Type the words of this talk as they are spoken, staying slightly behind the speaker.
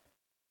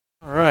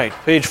All right,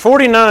 page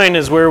 49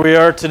 is where we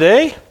are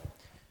today.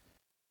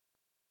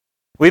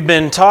 We've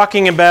been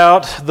talking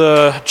about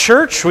the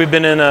church. We've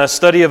been in a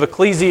study of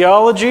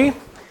ecclesiology.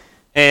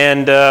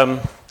 And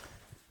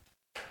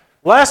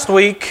last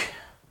week,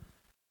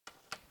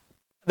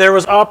 there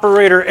was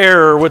operator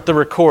error with the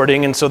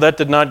recording, and so that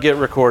did not get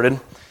recorded.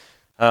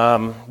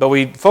 But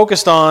we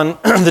focused on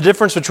the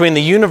difference between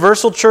the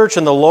universal church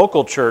and the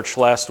local church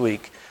last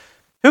week.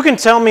 Who can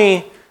tell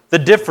me the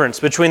difference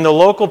between the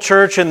local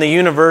church and the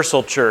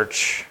universal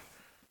church?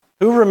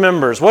 Who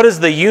remembers? What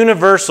is the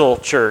universal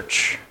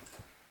church?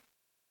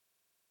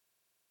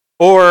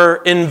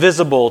 Or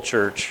invisible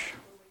church?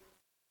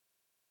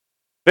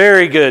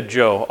 Very good,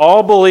 Joe.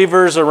 All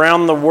believers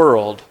around the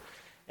world.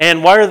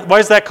 And why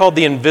is that called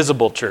the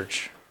invisible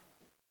church?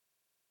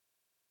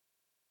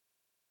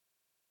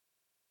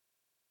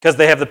 Because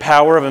they have the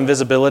power of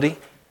invisibility?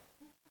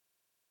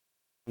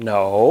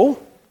 No.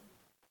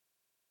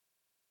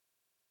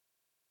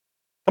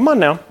 Come on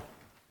now.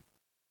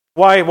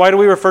 Why do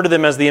we refer to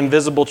them as the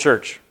invisible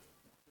church?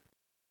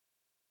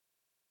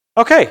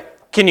 Okay,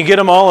 can you get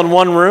them all in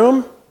one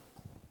room?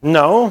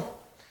 No.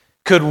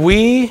 Could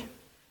we,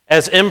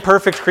 as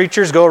imperfect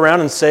creatures, go around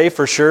and say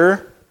for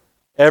sure,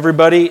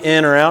 everybody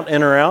in or out,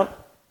 in or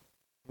out?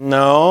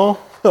 No.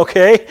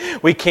 Okay,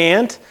 we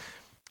can't.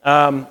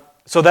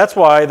 So that's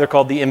why they're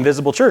called the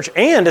invisible church.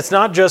 And it's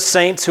not just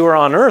saints who are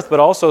on earth, but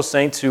also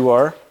saints who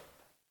are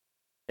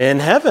in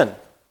heaven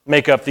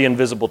make up the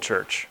invisible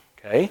church.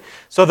 Okay?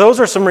 So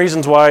those are some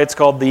reasons why it's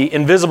called the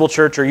invisible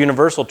church or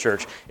universal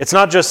church. It's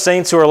not just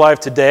saints who are alive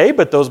today,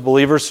 but those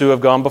believers who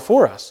have gone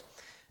before us.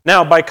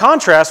 Now, by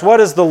contrast, what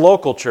is the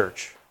local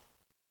church?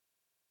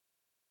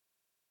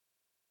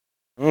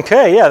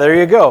 Okay, yeah, there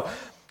you go.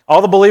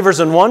 All the believers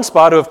in one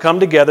spot who have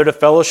come together to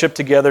fellowship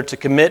together, to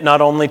commit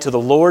not only to the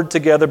Lord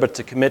together, but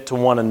to commit to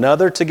one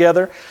another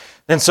together.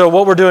 And so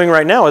what we're doing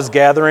right now is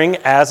gathering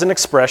as an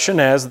expression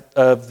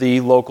of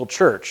the local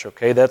church.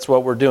 Okay, that's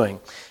what we're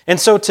doing. And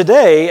so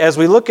today, as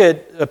we look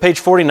at page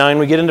 49,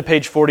 we get into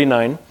page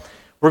 49,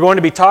 we're going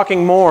to be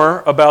talking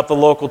more about the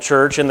local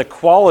church and the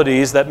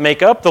qualities that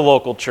make up the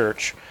local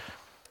church.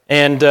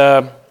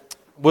 And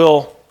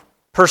we'll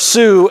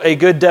pursue a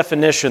good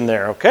definition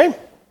there, okay?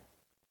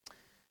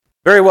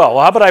 Very well.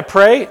 Well, how about I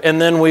pray,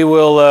 and then we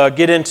will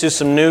get into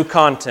some new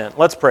content.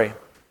 Let's pray.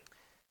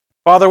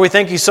 Father, we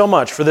thank you so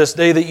much for this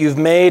day that you've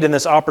made and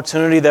this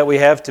opportunity that we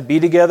have to be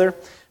together.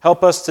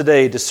 Help us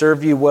today to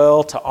serve you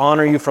well, to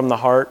honor you from the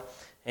heart,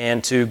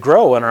 and to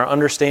grow in our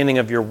understanding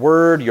of your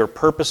word, your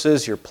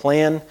purposes, your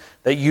plan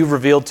that you've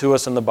revealed to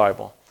us in the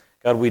Bible.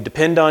 God, we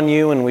depend on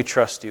you and we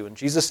trust you. In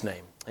Jesus'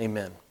 name,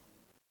 amen.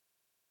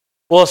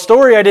 Well, a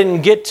story I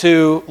didn't get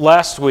to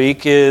last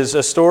week is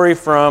a story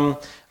from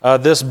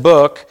this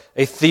book,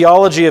 A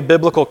Theology of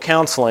Biblical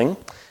Counseling.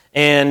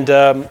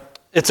 And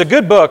it's a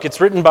good book. It's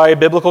written by a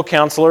biblical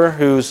counselor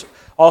who's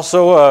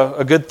also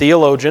a good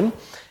theologian.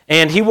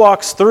 And he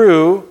walks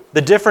through the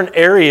different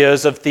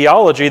areas of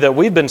theology that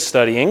we've been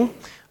studying,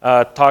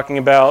 talking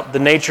about the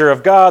nature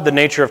of God, the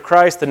nature of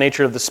Christ, the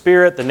nature of the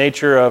Spirit, the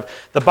nature of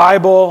the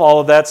Bible,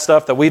 all of that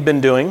stuff that we've been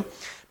doing.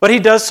 But he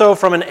does so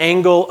from an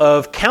angle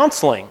of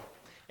counseling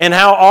and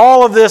how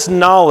all of this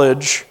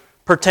knowledge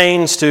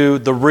pertains to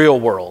the real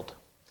world.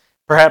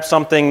 Perhaps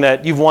something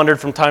that you've wondered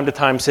from time to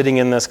time sitting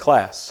in this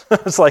class.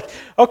 It's like,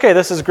 okay,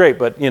 this is great,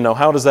 but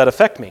how does that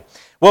affect me?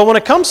 Well, when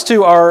it comes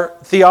to our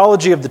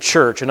theology of the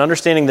church and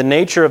understanding the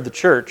nature of the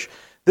church,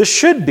 this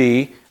should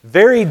be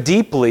very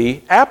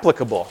deeply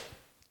applicable.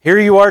 Here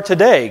you are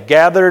today,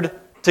 gathered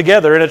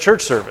together in a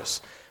church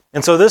service.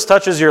 And so this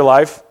touches your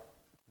life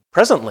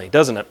presently,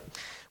 doesn't it?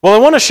 Well, I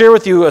want to share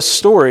with you a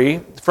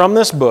story from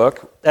this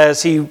book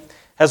as he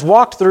has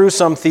walked through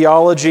some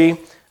theology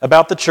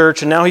about the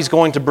church, and now he's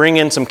going to bring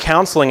in some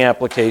counseling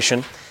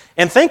application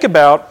and think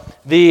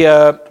about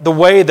the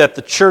way that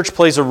the church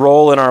plays a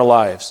role in our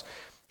lives.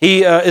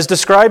 He is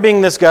describing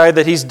this guy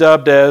that he's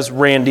dubbed as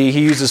Randy. He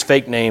uses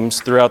fake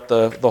names throughout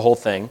the whole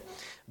thing.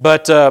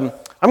 But I'm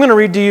going to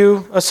read to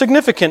you a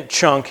significant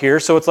chunk here,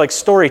 so it's like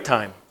story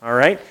time, all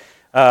right?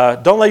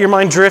 Don't let your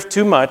mind drift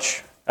too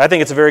much. I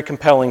think it's a very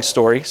compelling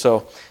story,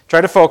 so try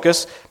to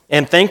focus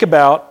and think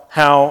about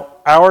how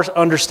our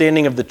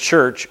understanding of the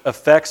church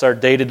affects our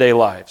day-to-day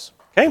lives,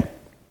 okay?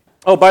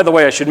 Oh, by the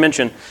way, I should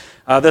mention,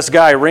 this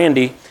guy,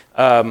 Randy,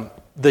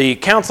 the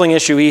counseling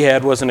issue he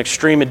had was an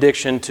extreme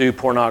addiction to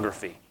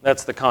pornography.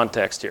 That's the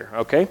context here,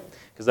 okay?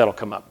 Because that'll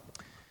come up.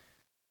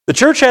 The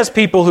church has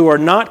people who are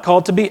not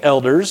called to be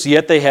elders,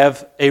 yet they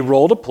have a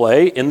role to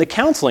play in the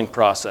counseling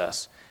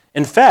process.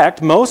 In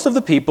fact, most of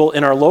the people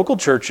in our local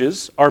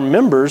churches are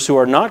members who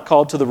are not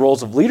called to the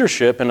roles of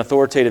leadership and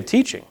authoritative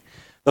teaching.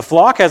 The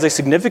flock has a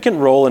significant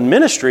role in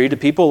ministry to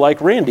people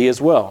like Randy as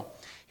well.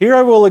 Here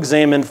I will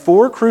examine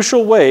 4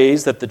 crucial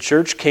ways that the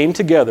church came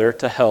together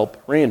to help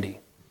Randy.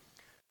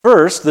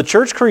 First, the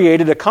church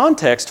created a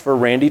context for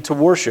Randy to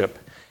worship.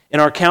 In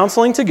our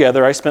counseling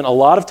together, I spent a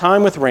lot of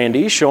time with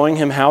Randy, showing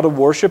him how to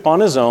worship on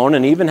his own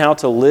and even how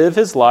to live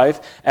his life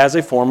as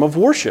a form of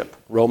worship,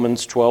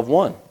 Romans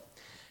 12:1.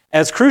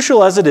 As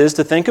crucial as it is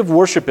to think of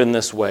worship in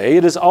this way,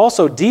 it is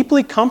also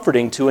deeply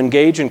comforting to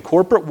engage in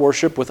corporate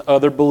worship with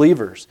other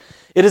believers.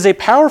 It is a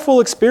powerful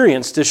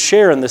experience to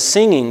share in the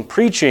singing,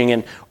 preaching,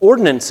 and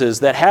ordinances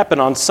that happen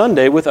on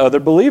Sunday with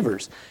other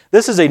believers.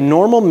 This is a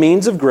normal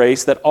means of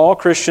grace that all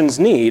Christians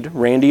need,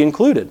 Randy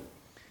included.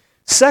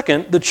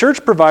 Second, the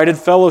church provided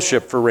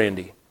fellowship for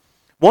Randy.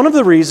 One of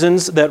the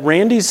reasons that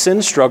Randy's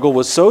sin struggle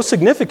was so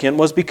significant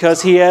was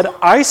because he had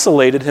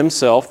isolated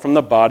himself from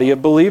the body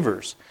of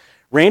believers.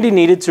 Randy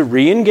needed to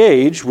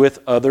re-engage with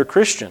other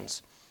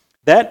Christians.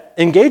 That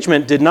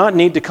engagement did not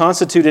need to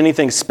constitute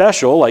anything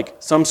special, like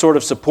some sort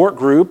of support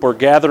group or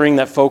gathering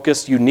that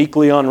focused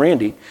uniquely on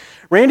Randy.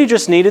 Randy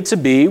just needed to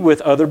be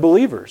with other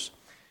believers.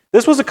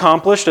 This was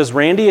accomplished as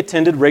Randy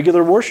attended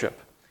regular worship.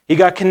 He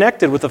got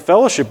connected with a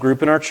fellowship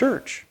group in our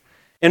church.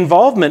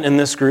 Involvement in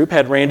this group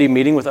had Randy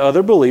meeting with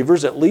other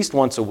believers at least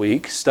once a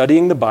week,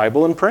 studying the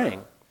Bible and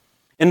praying.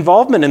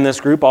 Involvement in this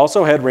group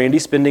also had Randy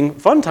spending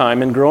fun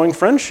time and growing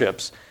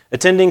friendships,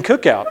 attending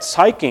cookouts,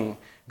 hiking,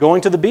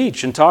 going to the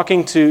beach, and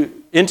talking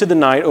into the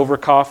night over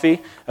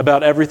coffee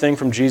about everything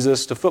from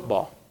Jesus to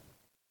football.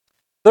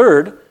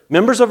 Third,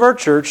 members of our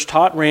church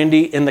taught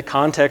Randy in the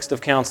context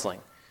of counseling.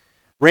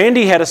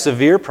 Randy had a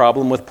severe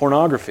problem with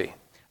pornography.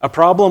 A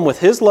problem with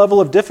his level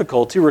of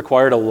difficulty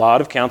required a lot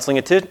of counseling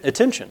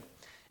attention.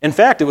 In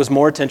fact, it was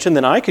more attention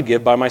than I could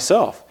give by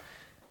myself,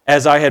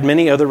 as I had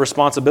many other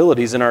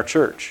responsibilities in our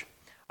church.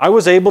 I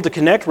was able to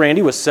connect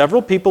Randy with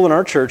several people in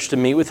our church to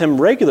meet with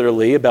him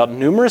regularly about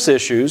numerous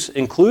issues,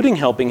 including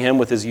helping him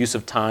with his use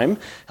of time,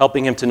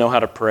 helping him to know how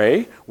to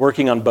pray,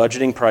 working on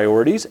budgeting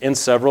priorities, and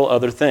several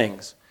other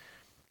things.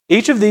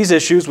 Each of these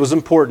issues was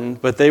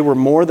important, but they were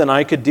more than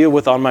I could deal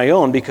with on my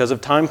own because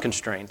of time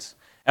constraints.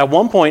 At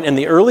one point in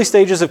the early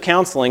stages of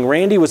counseling,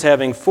 Randy was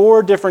having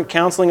 4 different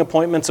counseling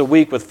appointments a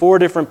week with 4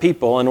 different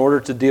people in order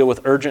to deal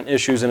with urgent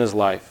issues in his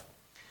life.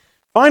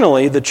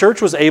 Finally, the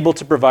church was able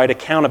to provide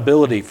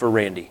accountability for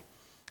Randy.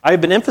 I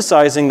have been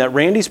emphasizing that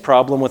Randy's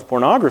problem with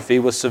pornography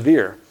was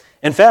severe.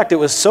 In fact, it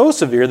was so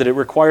severe that it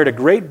required a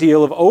great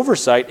deal of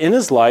oversight in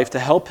his life to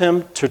help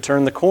him to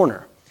turn the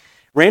corner.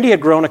 Randy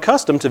had grown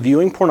accustomed to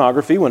viewing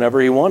pornography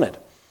whenever he wanted.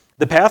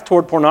 The path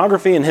toward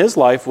pornography in his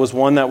life was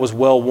one that was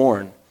well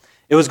worn.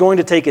 It was going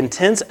to take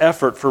intense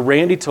effort for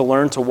Randy to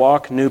learn to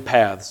walk new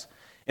paths.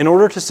 In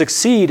order to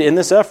succeed in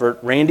this effort,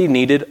 Randy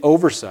needed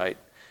oversight.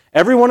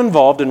 Everyone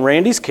involved in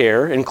Randy's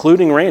care,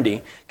 including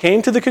Randy,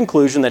 came to the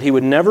conclusion that he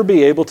would never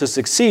be able to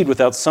succeed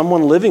without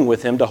someone living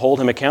with him to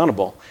hold him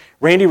accountable.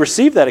 Randy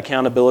received that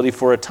accountability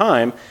for a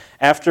time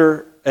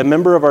after a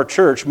member of our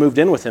church moved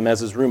in with him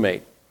as his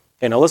roommate.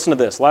 Okay, now listen to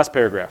this, last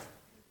paragraph.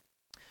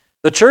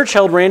 The church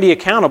held Randy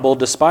accountable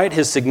despite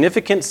his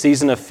significant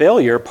season of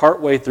failure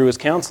partway through his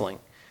counseling.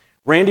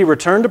 Randy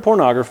returned to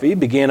pornography,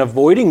 began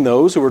avoiding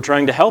those who were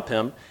trying to help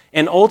him,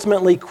 and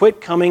ultimately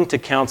quit coming to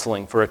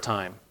counseling for a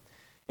time.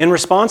 In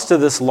response to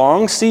this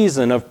long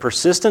season of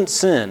persistent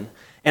sin,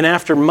 and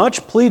after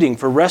much pleading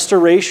for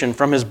restoration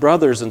from his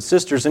brothers and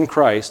sisters in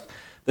Christ,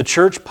 the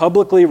church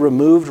publicly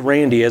removed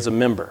Randy as a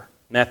member,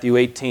 Matthew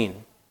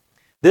 18.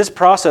 This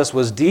process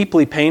was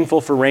deeply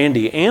painful for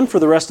Randy and for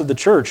the rest of the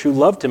church, who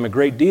loved him a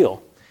great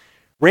deal.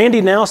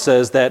 Randy now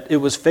says that it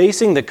was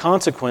facing the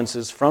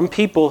consequences from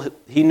people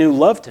he knew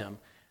loved him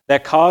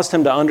that caused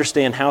him to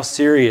understand how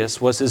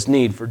serious was his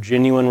need for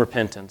genuine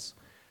repentance.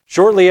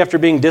 Shortly after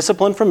being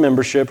disciplined from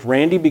membership,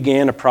 Randy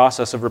began a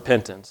process of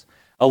repentance.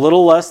 A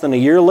little less than a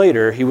year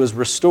later, he was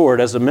restored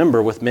as a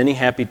member with many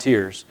happy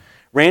tears.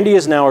 Randy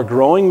is now a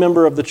growing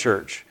member of the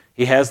church.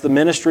 He has the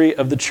ministry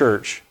of the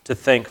church to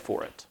thank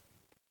for it.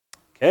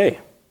 Okay.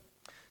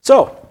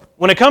 So,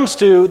 when it comes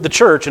to the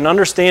church and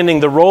understanding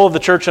the role of the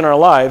church in our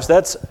lives,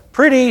 that's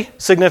pretty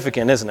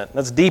significant, isn't it?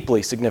 That's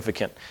deeply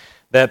significant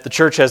that the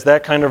church has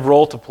that kind of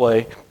role to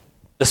play,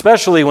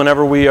 especially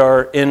whenever we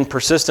are in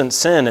persistent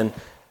sin and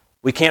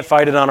we can't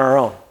fight it on our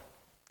own.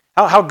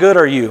 How good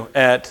are you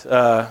at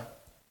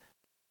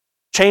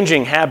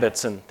changing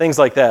habits and things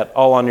like that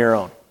all on your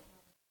own?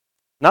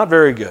 Not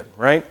very good,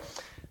 right?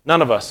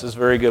 None of us is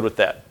very good with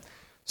that.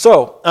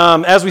 So,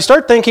 as we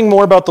start thinking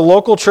more about the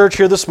local church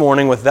here this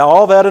morning with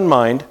all that in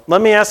mind,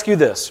 let me ask you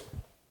this.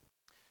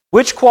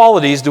 Which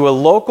qualities do a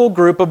local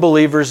group of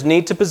believers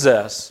need to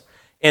possess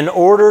in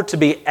order to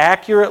be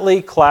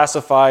accurately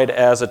classified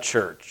as a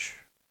church?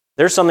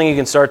 There's something you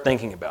can start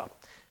thinking about.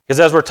 Because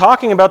as we're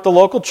talking about the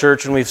local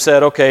church, and we've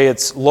said, okay,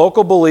 it's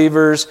local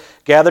believers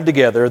gathered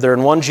together. They're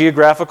in one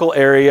geographical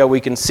area. We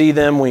can see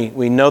them.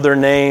 We know their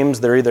names.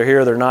 They're either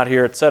here, they're not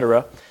here,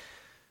 etc.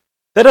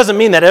 That doesn't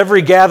mean that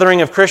every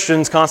gathering of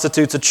Christians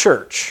constitutes a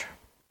church.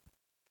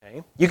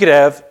 Okay? You could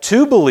have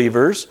 2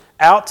 believers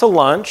out to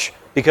lunch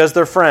because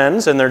they're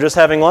friends and they're just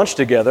having lunch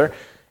together,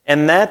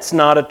 and that's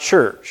not a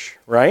church,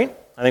 right?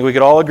 I think we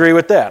could all agree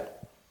with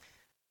that.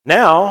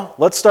 Now,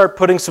 let's start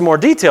putting some more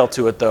detail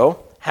to it,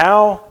 though.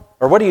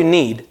 What do you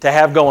need to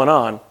have going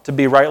on to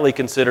be rightly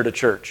considered a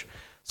church?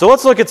 So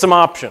let's look at some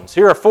options.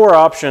 Here are 4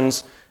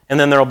 options, and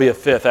then there will be a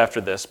 5th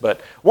after this.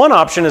 But one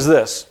option is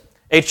this.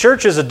 A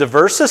church is a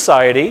diverse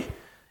society,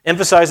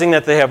 emphasizing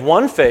that they have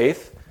one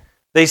faith,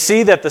 They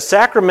see that the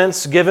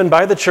sacraments given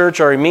by the church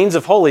are a means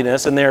of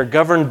holiness, and they are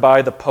governed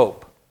by the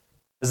Pope.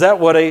 Is that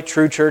what a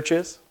true church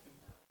is?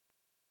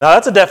 Now,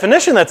 that's a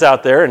definition that's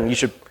out there, and you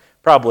should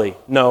probably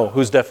know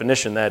whose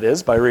definition that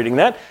is by reading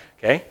that.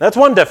 Okay, that's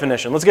one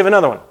definition. Let's give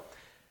another one.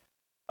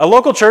 A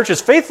local church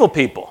is faithful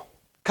people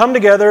come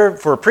together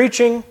for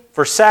preaching,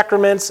 for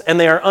sacraments, and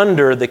they are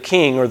under the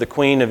King or the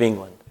Queen of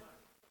England.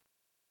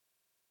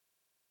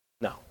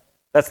 No,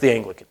 that's the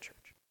Anglican Church.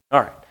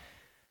 All right.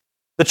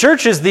 The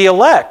church is the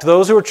elect,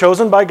 those who are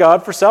chosen by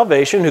God for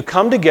salvation, who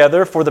come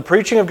together for the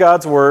preaching of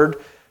God's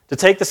word, to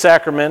take the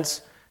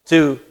sacraments,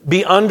 to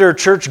be under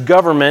church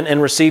government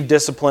and receive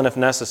discipline if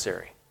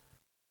necessary.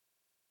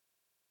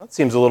 That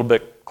seems a little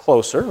bit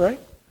closer, right?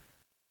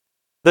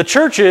 The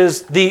church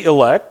is the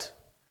elect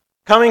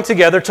coming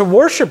together to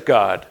worship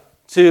God,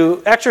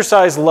 to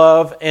exercise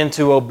love, and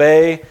to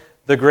obey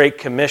the Great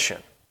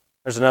Commission.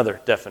 There's another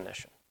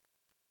definition.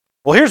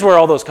 Well, here's where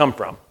all those come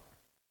from.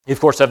 You, of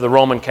course, have the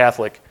Roman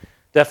Catholic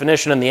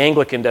definition and the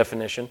Anglican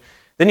definition.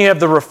 Then you have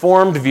the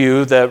Reformed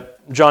view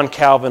that John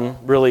Calvin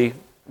really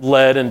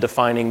led in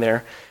defining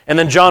there. And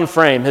then John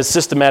Frame, his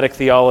systematic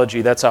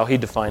theology, that's how he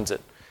defines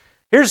it.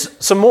 Here's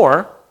some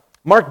more.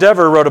 Mark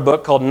Dever wrote a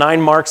book called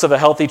 9 Marks of a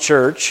Healthy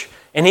Church,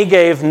 and he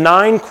gave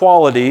 9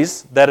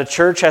 qualities that a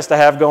church has to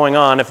have going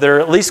on if they're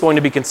at least going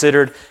to be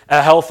considered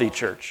a healthy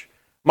church.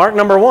 Mark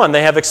number 1,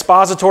 they have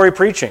expository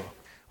preaching,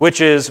 which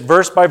is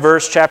verse by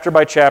verse, chapter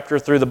by chapter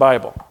through the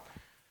Bible.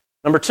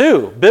 Number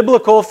 2,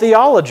 biblical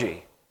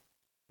theology,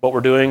 what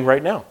we're doing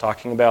right now,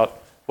 talking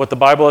about what the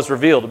Bible has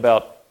revealed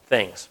about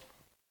things.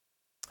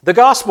 The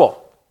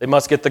gospel, they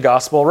must get the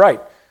gospel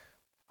right.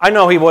 I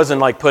know he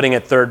wasn't like putting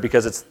it third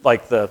because it's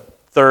like the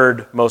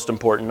third most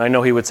important. I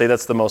know he would say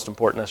that's the most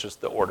important, that's just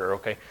the order,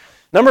 okay?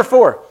 Number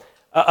 4,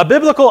 a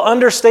biblical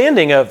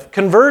understanding of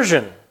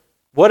conversion,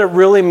 what it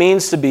really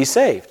means to be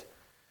saved.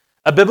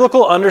 A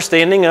biblical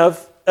understanding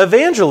of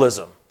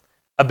evangelism.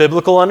 A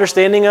biblical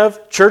understanding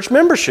of church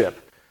membership.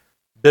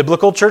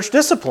 Biblical church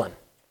discipline.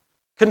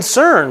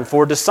 Concern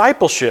for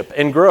discipleship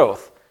and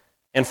growth.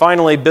 And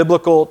finally,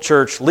 biblical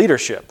church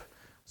leadership.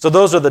 So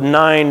those are the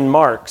 9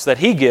 marks that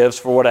he gives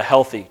for what a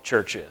healthy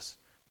church is.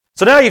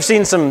 So now you've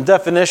seen some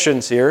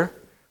definitions here.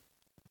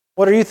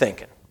 What are you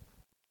thinking?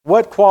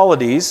 What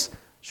qualities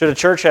should a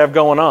church have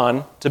going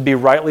on to be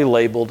rightly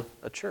labeled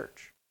a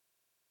church?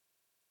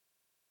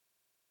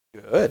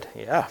 Good.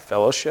 Yeah,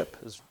 fellowship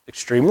is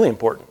extremely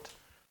important.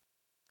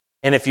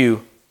 And if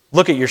you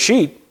look at your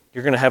sheet,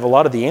 you're going to have a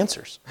lot of the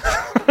answers.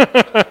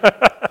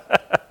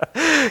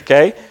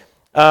 Okay?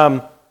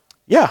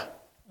 Yeah.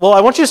 Well,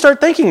 I want you to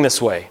start thinking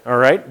this way, all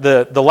right?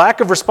 The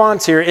lack of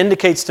response here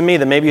indicates to me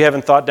that maybe you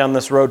haven't thought down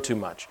this road too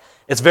much.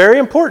 It's very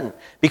important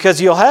because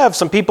you'll have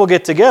some people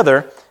get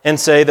together and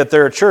say that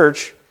they're a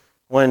church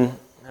when,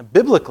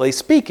 biblically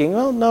speaking,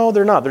 well, no,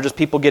 they're not. They're just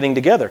people getting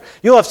together.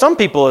 You'll have some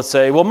people that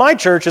say, well, my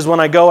church is when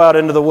I go out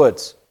into the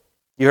woods.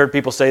 You heard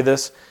people say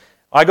this?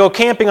 I go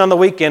camping on the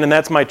weekend and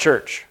that's my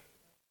church.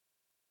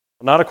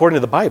 Well, not according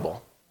to the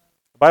Bible.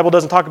 The Bible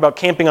doesn't talk about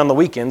camping on the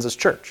weekends as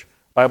church.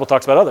 The Bible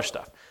talks about other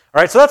stuff.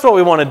 All right, so that's what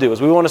we want to do,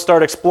 is we want to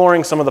start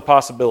exploring some of the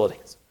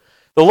possibilities.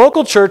 The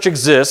local church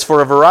exists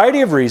for a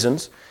variety of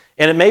reasons,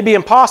 and it may be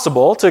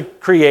impossible to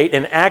create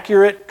an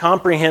accurate,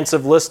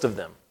 comprehensive list of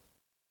them.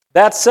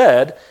 That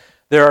said,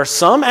 there are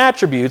some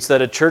attributes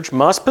that a church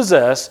must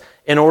possess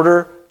in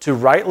order to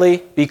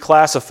rightly be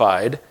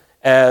classified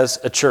as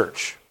a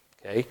church.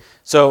 Okay?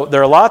 So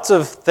there are lots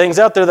of things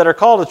out there that are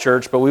called a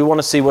church, but we want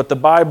to see what the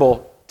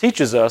Bible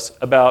teaches us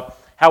about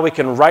how we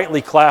can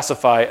rightly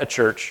classify a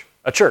church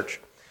a church.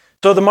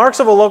 So the marks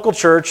of a local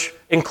church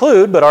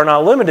include, but are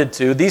not limited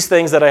to, these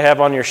things that I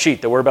have on your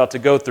sheet that we're about to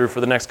go through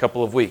for the next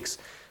couple of weeks.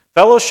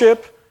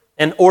 Fellowship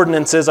and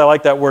ordinances. I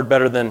like that word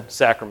better than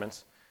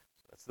sacraments.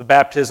 That's the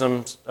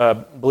baptisms,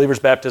 believer's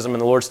baptism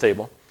and the Lord's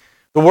table.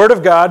 The Word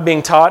of God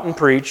being taught and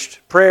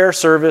preached, prayer,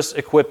 service,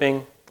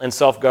 equipping, and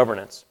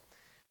self-governance.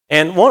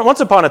 And once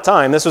upon a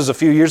time, this was a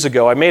few years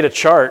ago, I made a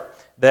chart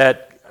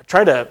that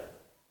tried to,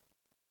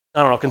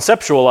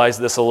 conceptualize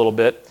this a little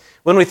bit.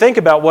 When we think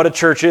about what a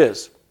church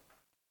is,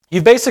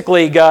 you've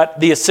basically got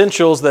the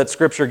essentials that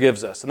Scripture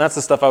gives us, and that's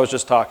the stuff I was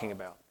just talking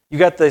about. You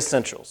got the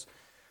essentials.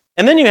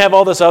 And then you have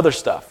all this other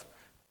stuff,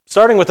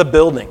 starting with a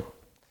building.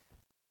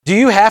 Do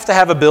you have to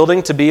have a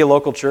building to be a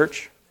local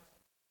church?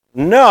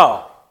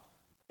 No.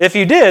 If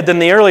you did, then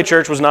the early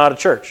church was not a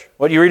church.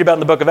 What you read about in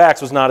the book of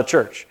Acts was not a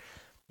church.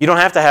 You don't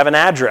have to have an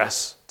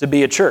address to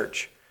be a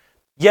church.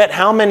 Yet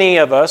how many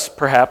of us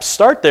perhaps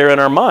start there in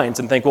our minds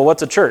and think, well,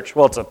 what's a church?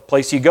 Well, it's a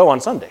place you go on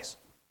Sundays.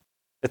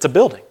 It's a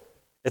building.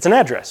 It's an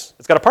address.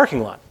 It's got a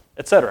parking lot,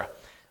 etc.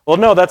 Well,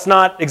 no, that's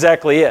not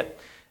exactly it.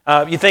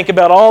 You think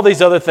about all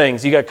these other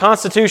things. You got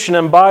constitution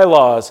and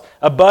bylaws,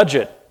 a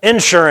budget,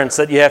 insurance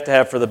that you have to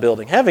have for the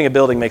building. Having a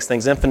building makes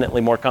things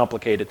infinitely more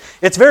complicated.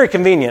 It's very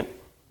convenient.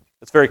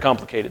 It's very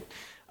complicated.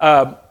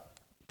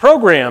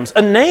 Programs,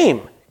 a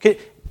name.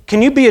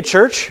 Can you be a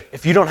church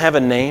if you don't have a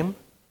name?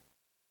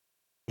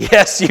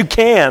 Yes, you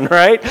can,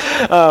 right?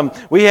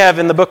 We have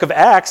in the book of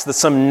Acts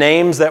some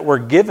names that were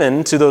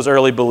given to those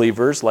early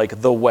believers,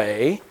 like the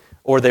Way,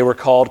 or they were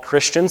called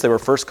Christians. They were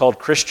first called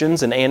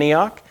Christians in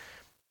Antioch.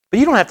 But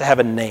you don't have to have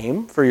a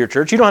name for your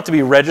church. You don't have to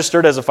be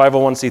registered as a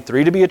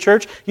 501c3 to be a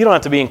church. You don't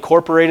have to be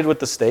incorporated with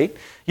the state.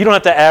 You don't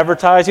have to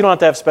advertise. You don't have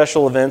to have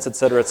special events, et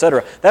cetera, et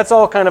cetera. That's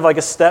all kind of like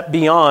a step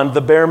beyond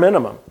the bare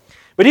minimum.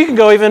 But you can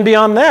go even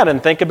beyond that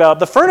and think about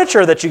the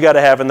furniture that you got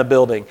to have in the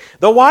building,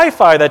 the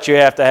Wi-Fi that you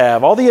have to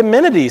have, all the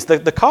amenities,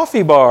 the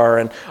coffee bar,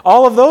 and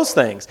all of those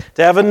things.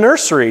 To have a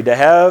nursery, to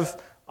have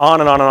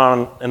on and on and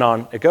on and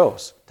on it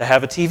goes. To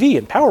have a TV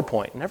and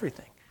PowerPoint and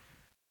everything.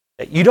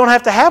 You don't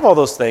have to have all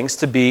those things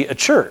to be a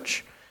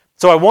church.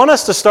 So I want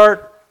us to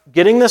start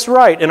getting this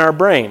right in our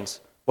brains,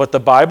 what the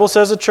Bible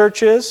says a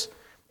church is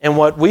and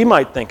what we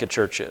might think a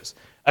church is.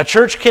 A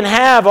church can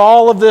have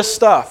all of this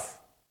stuff,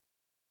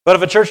 but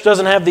if a church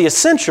doesn't have the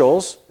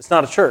essentials, it's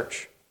not a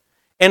church.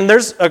 And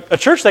there's a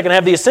church that can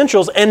have the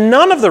essentials and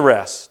none of the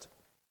rest,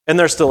 and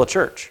they're still a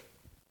church.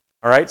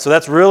 All right, so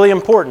that's really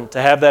important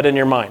to have that in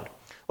your mind.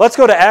 Let's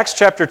go to Acts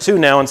chapter 2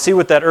 now and see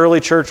what that early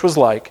church was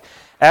like.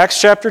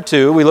 Acts chapter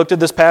 2, we looked at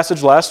this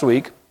passage last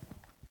week,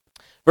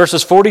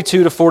 verses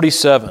 42 to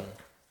 47.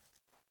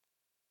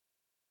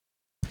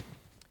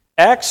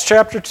 Acts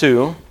chapter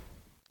 2,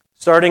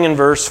 starting in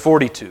verse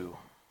 42.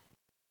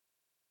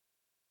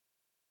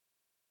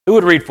 Who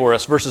would read for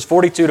us verses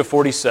 42 to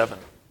 47?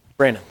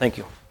 Brandon, thank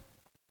you.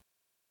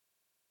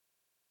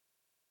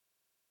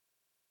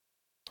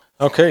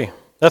 Okay,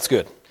 that's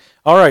good.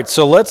 All right,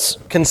 so let's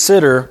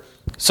consider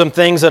some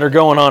things that are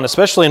going on,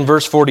 especially in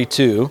verse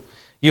 42.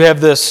 You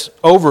have this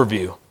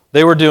overview.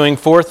 They were doing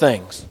 4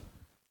 things.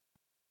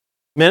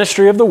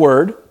 Ministry of the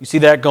word, you see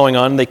that going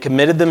on. They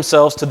committed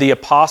themselves to the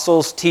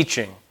apostles'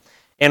 teaching.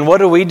 And what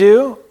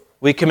do?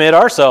 We commit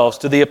ourselves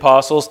to the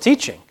apostles'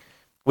 teaching.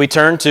 We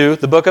turn to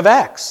the book of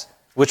Acts,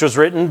 which was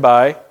written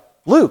by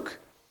Luke.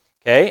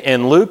 Okay,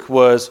 and Luke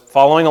was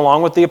following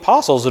along with the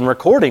apostles and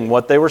recording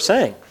what they were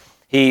saying.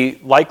 He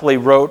likely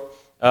wrote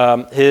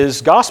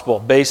his gospel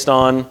based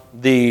on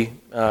the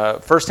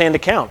firsthand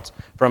account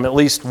from at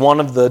least one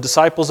of the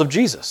disciples of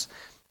Jesus.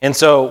 And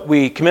so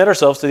we commit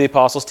ourselves to the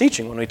apostles'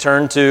 teaching. When we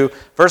turn to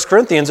 1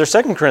 Corinthians or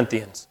 2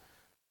 Corinthians,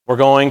 we're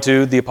going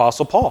to the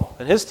apostle Paul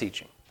and his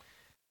teaching.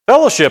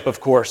 Fellowship, of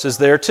course, is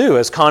there too.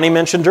 As Connie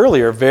mentioned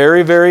earlier,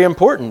 very, very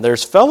important.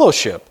 There's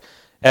fellowship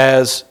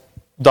as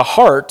the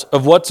heart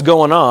of what's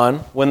going on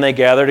when they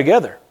gather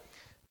together.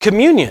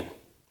 Communion,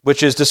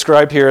 which is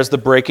described here as the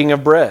breaking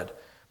of bread.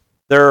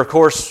 There, of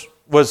course,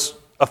 was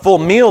a full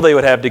meal they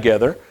would have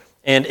together,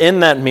 and in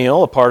that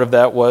meal, a part of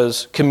that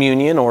was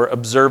communion or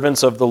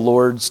observance of the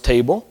Lord's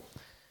table.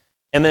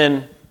 And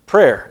then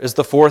prayer is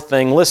the 4th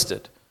thing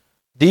listed.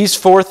 These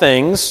 4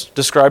 things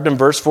described in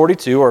verse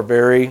 42 are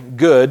very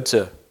good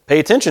to pay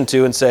attention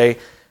to and say,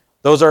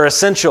 those are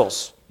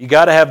essentials. You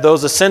got to have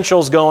those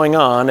essentials going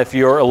on if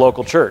you're a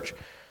local church.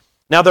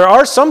 Now, there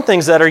are some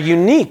things that are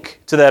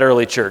unique to that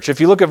early church. If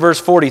you look at verse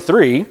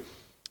 43,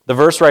 the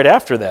verse right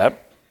after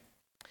that,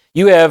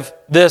 you have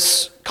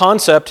this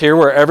concept here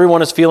where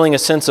everyone is feeling a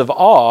sense of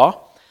awe,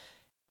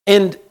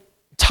 and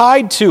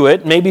tied to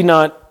it, maybe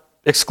not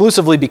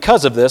exclusively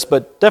because of this,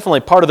 but definitely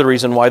part of the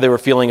reason why they were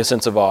feeling a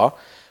sense of awe,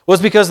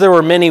 was because there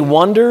were many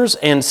wonders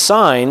and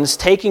signs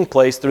taking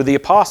place through the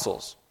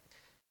apostles.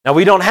 Now,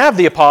 we don't have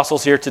the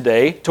apostles here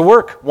today to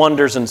work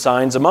wonders and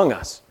signs among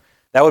us.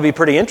 That would be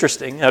pretty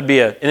interesting. That would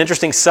be an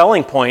interesting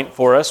selling point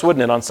for us,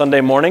 wouldn't it, on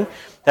Sunday morning,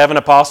 to have an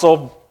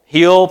apostle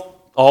heal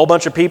a whole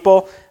bunch of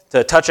people,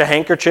 to touch a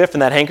handkerchief,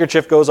 and that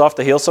handkerchief goes off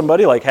to heal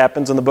somebody, like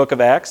happens in the book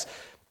of Acts.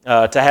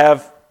 To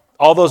have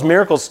all those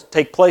miracles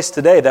take place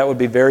today, that would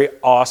be very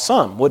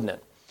awesome, wouldn't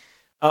it?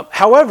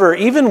 However,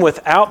 even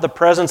without the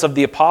presence of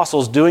the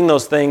apostles doing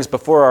those things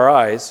before our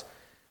eyes,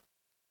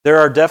 there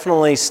are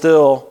definitely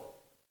still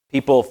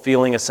people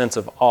feeling a sense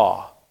of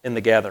awe in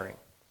the gathering.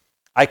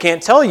 I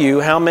can't tell you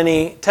how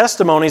many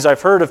testimonies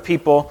I've heard of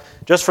people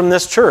just from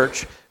this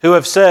church who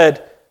have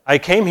said, I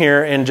came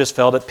here and just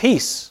felt at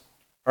peace.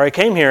 Or I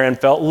came here and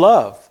felt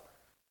love,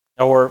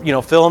 or,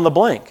 fill in the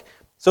blank.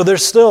 So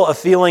there's still a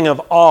feeling of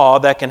awe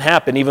that can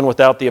happen even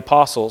without the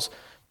apostles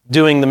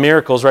doing the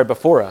miracles right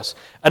before us.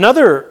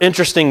 Another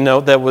interesting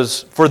note that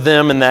was for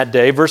them in that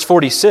day, verse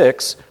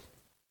 46,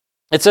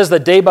 it says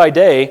that day by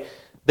day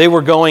they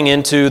were going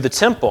into the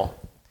temple.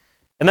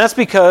 And that's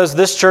because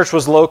this church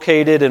was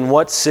located in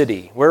what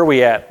city? Where are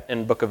we at in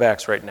the book of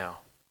Acts right now?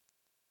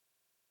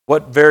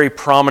 What very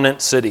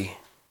prominent city?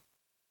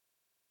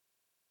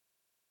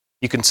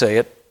 You can say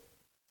it.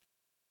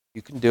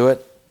 You can do it.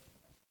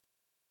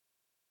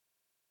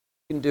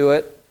 You can do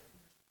it.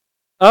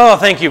 Oh,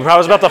 thank you. I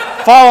was about to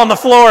fall on the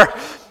floor.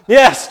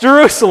 Yes,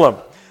 Jerusalem.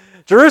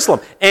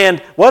 Jerusalem. And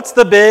what's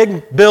the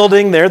big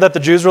building there that the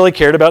Jews really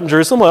cared about in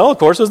Jerusalem? Well, of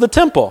course, it was the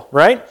temple,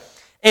 right?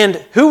 And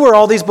who were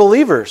all these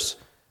believers?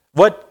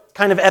 What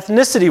kind of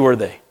ethnicity were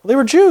they? Well, they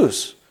were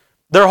Jews.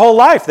 Their whole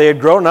life, they had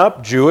grown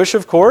up Jewish,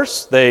 of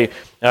course. They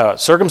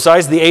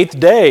circumcised the 8th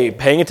day,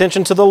 paying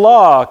attention to the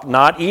law,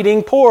 not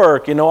eating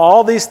pork,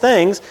 all these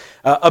things,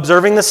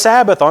 observing the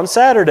Sabbath on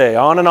Saturday,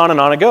 on and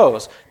on it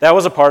goes. That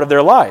was a part of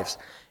their lives.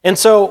 And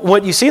so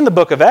what you see in the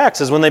book of Acts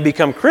is when they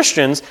become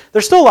Christians,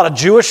 there's still a lot of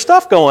Jewish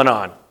stuff going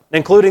on,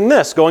 including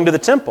this, going to the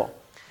temple.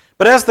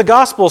 But as the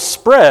gospel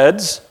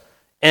spreads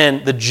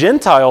and the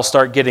Gentiles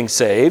start getting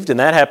saved, and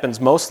that happens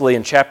mostly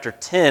in chapter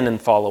 10 and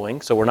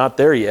following, so we're not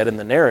there yet in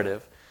the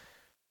narrative,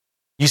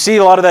 you see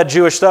a lot of that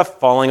Jewish stuff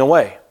falling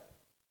away.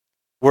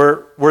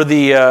 Were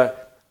the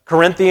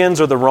Corinthians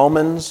or the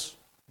Romans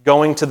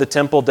going to the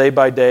temple day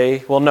by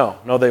day? Well,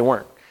 no, they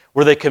weren't.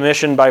 Were they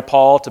commissioned by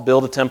Paul to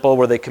build a temple?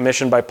 Were they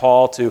commissioned by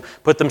Paul to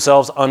put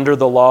themselves under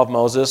the law of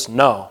Moses?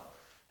 No.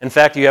 In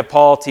fact, you have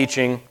Paul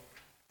teaching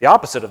the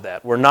opposite of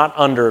that. We're not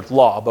under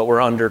law, but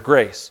we're under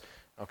grace.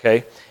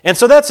 Okay? And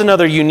so that's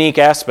another unique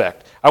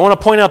aspect. I want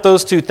to point out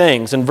those two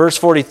things. In verse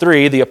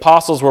 43, the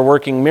apostles were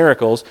working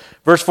miracles.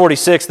 Verse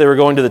 46, they were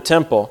going to the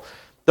temple.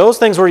 Those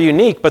things were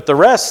unique, but the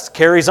rest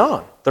carries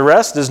on. The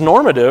rest is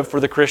normative for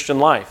the Christian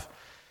life.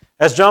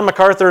 As John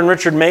MacArthur and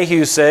Richard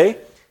Mayhew say,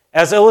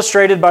 as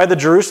illustrated by the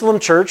Jerusalem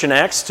church in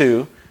Acts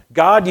 2,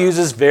 God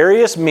uses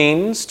various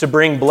means to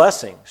bring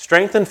blessing,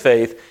 strengthen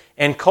faith,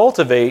 and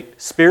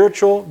cultivate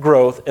spiritual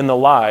growth in the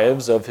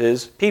lives of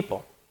His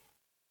people.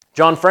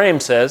 John Frame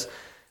says,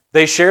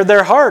 they shared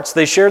their hearts,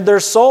 they shared their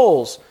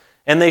souls,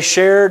 and they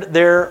shared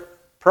their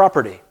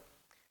property.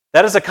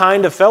 That is a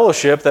kind of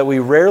fellowship that we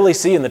rarely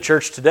see in the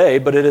church today,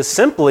 but it is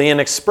simply an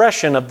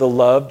expression of the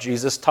love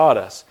Jesus taught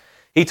us.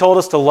 He told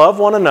us to love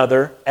one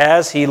another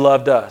as He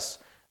loved us.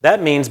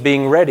 That means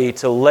being ready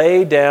to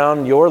lay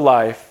down your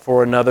life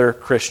for another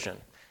Christian.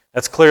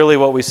 That's clearly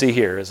what we see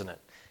here, isn't it?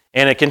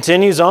 And it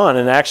continues on.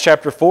 In Acts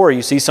chapter 4,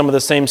 you see some of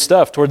the same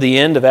stuff. Toward the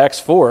end of Acts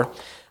 4,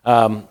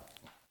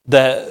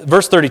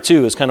 verse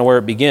 32 is kind of where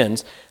it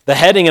begins. The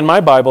heading in my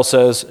Bible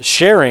says,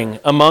 sharing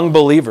among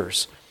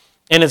believers.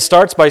 And it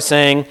starts by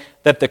saying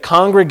that the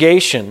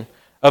congregation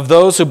of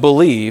those who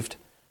believed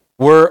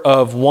were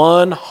of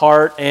one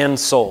heart and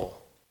soul.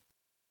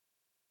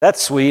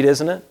 That's sweet,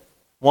 isn't it?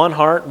 One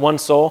heart, one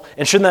soul.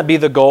 And shouldn't that be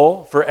the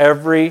goal for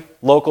every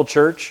local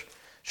church?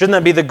 Shouldn't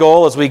that be the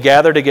goal as we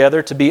gather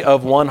together to be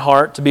of one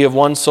heart, to be of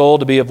one soul,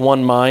 to be of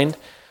one mind?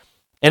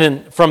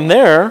 And from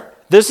there,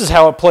 this is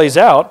how it plays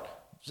out.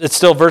 It's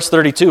still verse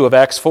 32 of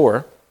Acts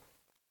 4.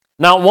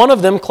 Not one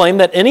of them claimed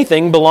that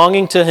anything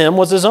belonging to him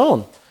was his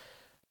own,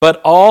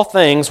 but all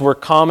things were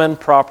common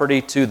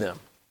property to them.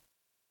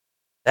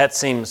 That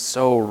seems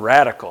so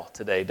radical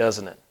today,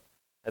 doesn't it?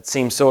 That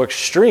seems so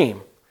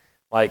extreme.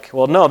 Like,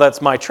 well, no,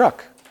 that's my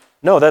truck.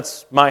 No,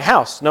 that's my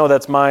house. No,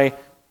 that's my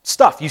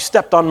stuff. You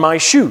stepped on my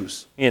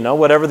shoes,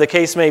 whatever the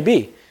case may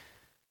be.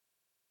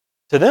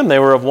 To them, they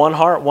were of one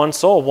heart, one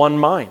soul, one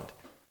mind.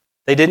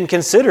 They didn't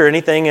consider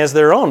anything as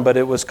their own, but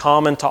it was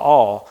common to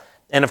all.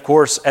 And of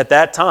course, at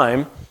that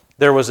time,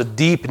 there was a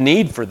deep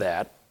need for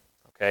that,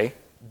 okay?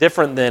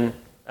 Different than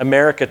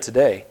America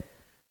today.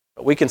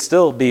 But we can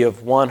still be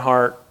of one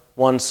heart,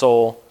 one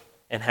soul,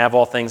 and have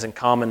all things in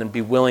common and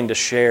be willing to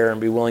share and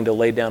be willing to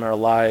lay down our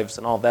lives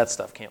and all that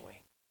stuff, can't we?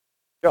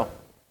 Go.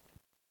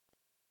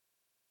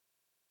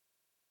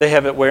 They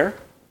have it where?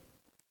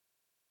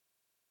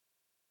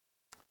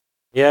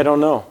 Yeah, I don't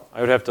know.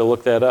 I would have to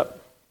look that up.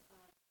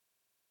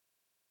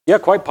 Yeah,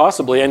 quite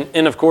possibly.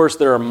 And of course,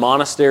 there are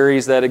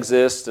monasteries that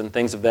exist and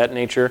things of that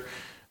nature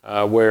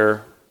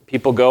where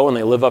people go and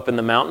they live up in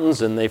the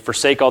mountains and they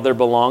forsake all their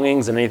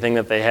belongings and anything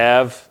that they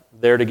have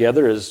there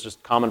together is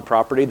just common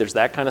property. There's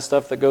that kind of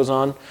stuff that goes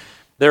on.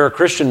 There are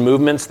Christian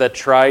movements that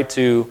try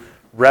to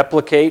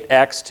replicate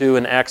Acts 2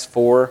 and Acts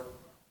 4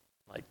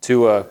 like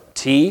to a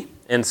T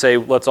and say,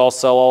 let's all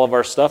sell all of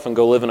our stuff and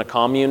go live in a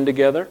commune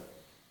together.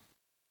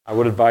 I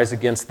would advise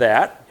against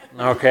that,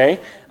 okay?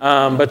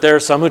 But there are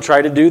some who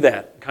try to do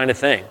that kind of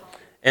thing.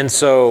 And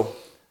so,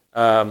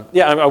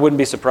 I wouldn't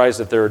be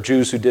surprised if there are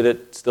Jews who did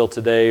it still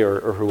today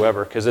or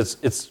whoever, because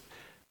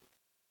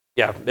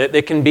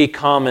it can be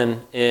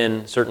common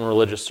in certain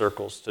religious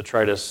circles to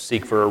try to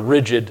seek for a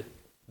rigid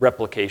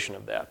replication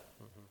of that.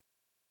 Mm-hmm.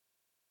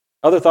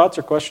 Other thoughts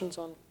or questions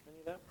on any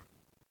of that?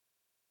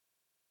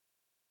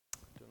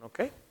 Doing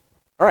okay?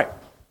 All right.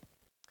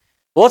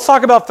 Well, let's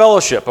talk about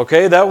fellowship,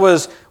 okay? That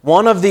was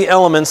one of the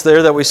elements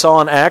there that we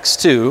saw in Acts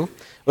 2,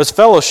 was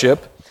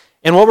fellowship.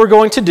 And what we're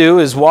going to do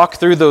is walk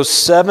through those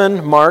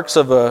 7 marks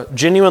of a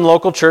genuine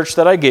local church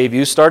that I gave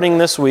you, starting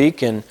this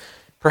week and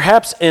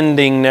perhaps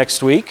ending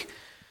next week.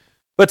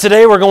 But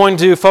today we're going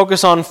to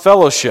focus on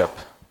fellowship.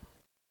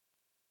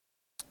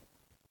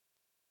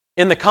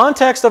 In the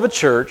context of a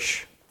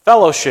church,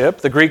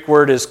 fellowship, the Greek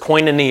word is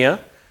koinonia,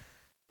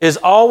 is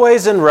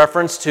always in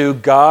reference to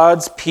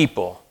God's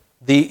people,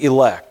 the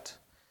elect.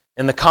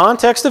 In the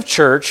context of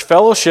church,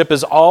 fellowship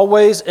is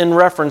always in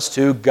reference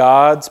to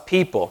God's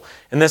people.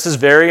 And this is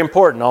very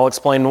important. I'll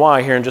explain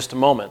why here in just a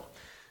moment.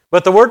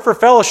 But the word for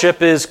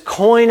fellowship is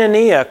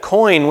koinonia,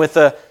 koin with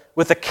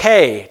a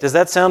K. Does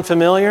that sound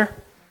familiar?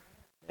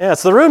 Yeah,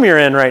 it's the room you're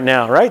in right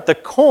now, right? The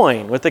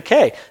coin with the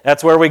K.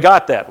 That's where we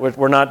got that.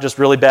 We're not just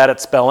really bad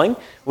at spelling.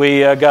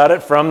 We got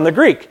it from the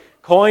Greek,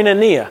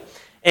 koinonia.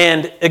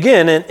 And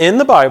again, in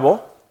the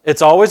Bible,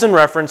 it's always in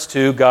reference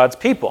to God's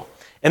people.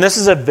 And this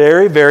is a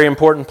very, very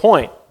important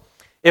point.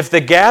 If the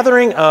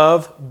gathering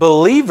of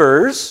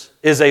believers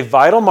is a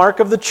vital mark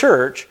of the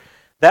church,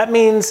 that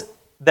means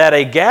that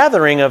a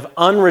gathering of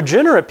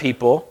unregenerate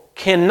people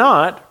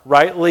cannot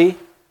rightly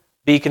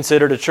be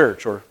considered a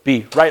church, or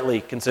be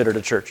rightly considered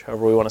a church,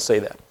 however we want to say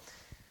that.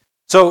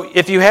 So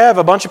if you have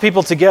a bunch of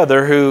people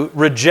together who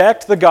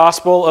reject the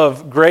gospel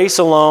of grace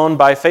alone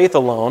by faith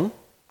alone,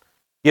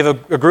 you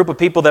have a group of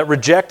people that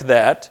reject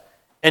that,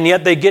 and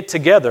yet they get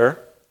together,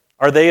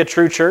 are they a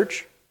true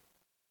church?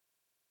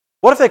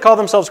 What if they call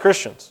themselves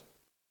Christians?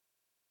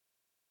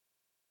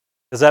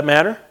 Does that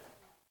matter?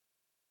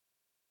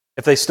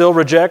 If they still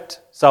reject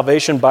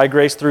salvation by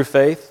grace through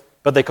faith,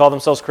 but they call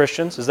themselves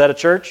Christians, is that a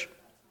church?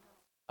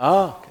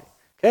 Oh,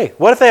 okay.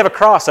 What if they have a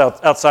cross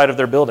outside of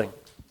their building?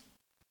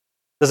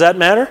 Does that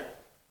matter?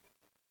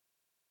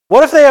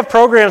 What if they have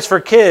programs for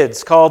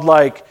kids called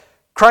like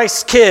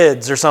Christ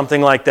Kids or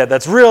something like that?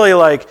 That's really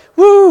like,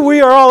 woo,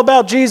 we are all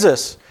about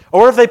Jesus.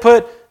 Or what if they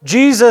put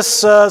Jesus,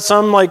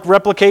 some like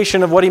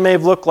replication of what he may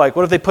have looked like?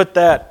 What if they put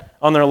that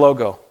on their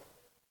logo?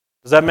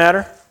 Does that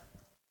matter?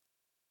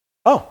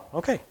 Oh,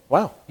 okay.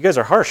 Wow, you guys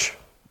are harsh.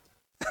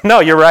 No,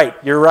 you're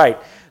right,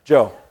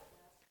 Joe.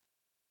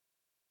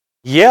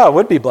 Yeah, it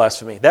would be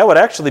blasphemy. That would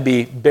actually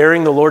be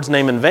bearing the Lord's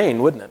name in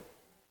vain, wouldn't it?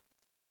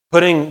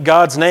 Putting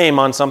God's name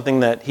on something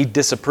that he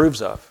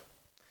disapproves of.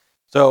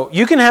 So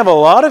you can have a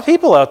lot of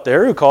people out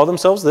there who call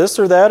themselves this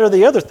or that or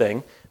the other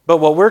thing, but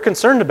what we're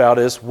concerned about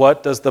is,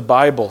 what does the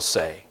Bible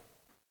say?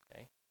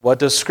 Okay. What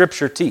does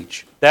Scripture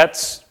teach?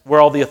 That's where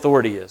all the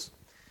authority is.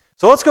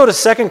 So let's go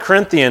to 2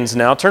 Corinthians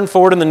now. Turn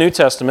forward in the New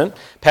Testament,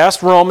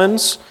 past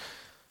Romans.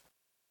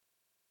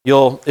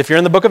 If you're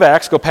in the book of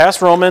Acts, go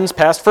past Romans,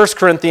 past 1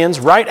 Corinthians.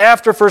 Right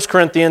after 1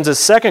 Corinthians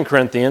is 2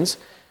 Corinthians,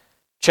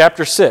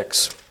 chapter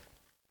 6.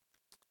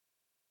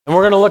 And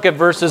we're going to look at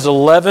verses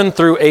 11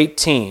 through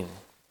 18.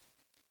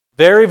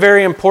 Very,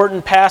 very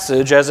important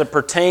passage as it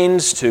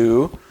pertains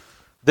to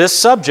this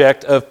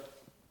subject of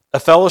a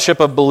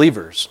fellowship of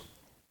believers.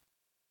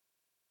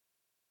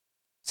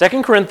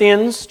 2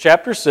 Corinthians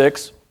chapter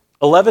 6,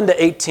 11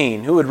 to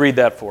 18. Who would read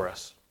that for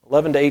us?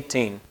 11 to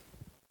 18.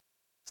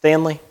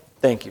 Stanley,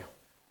 thank you.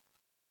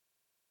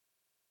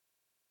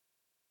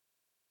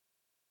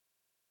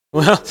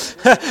 Well,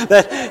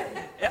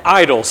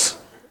 idols.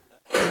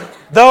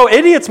 Though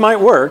idiots might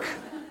work,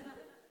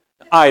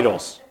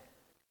 idols.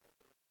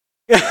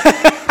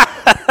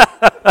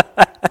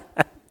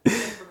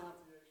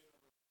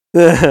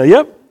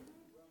 Yep.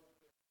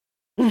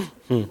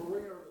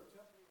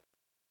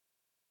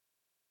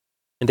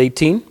 And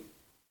 18?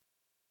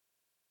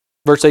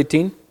 Verse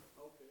 18?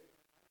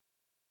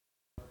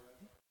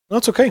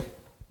 That's okay.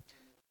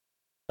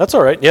 That's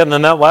all right. Yeah, and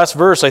then that last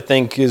verse, I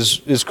think,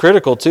 is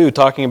critical, too,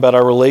 talking about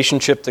our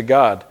relationship to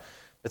God.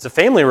 It's a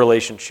family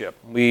relationship.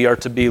 We are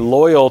to be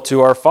loyal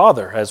to our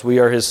Father as we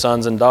are His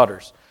sons and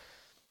daughters.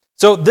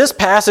 So this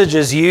passage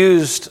is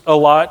used a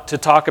lot to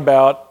talk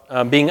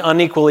about being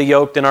unequally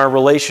yoked in our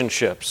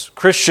relationships.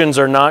 Christians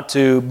are not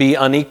to be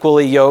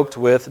unequally yoked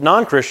with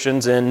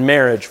non-Christians in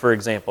marriage, for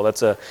example.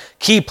 That's a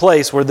key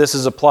place where this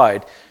is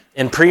applied.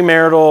 In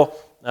premarital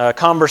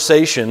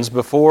conversations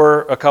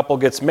before a couple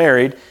gets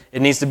married,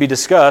 it needs to be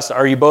discussed,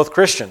 are you both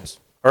Christians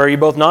or are you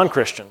both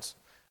non-Christians?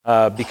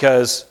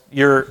 Because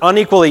you're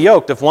unequally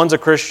yoked if one's a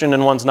Christian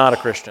and one's not a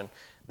Christian.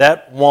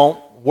 That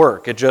won't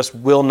work. It just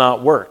will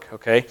not work,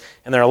 okay?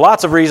 And there are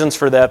lots of reasons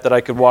for that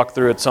I could walk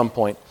through at some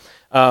point.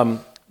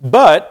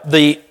 But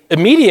the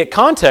immediate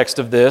context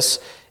of this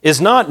is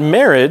not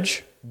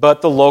marriage,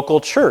 but the local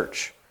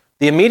church.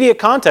 The immediate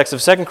context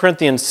of 2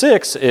 Corinthians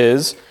 6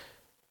 is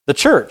the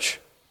church.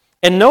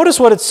 And notice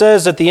what it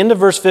says at the end of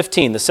verse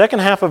 15, the second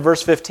half of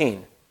verse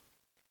 15.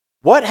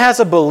 What has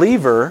a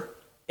believer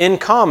in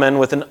common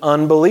with an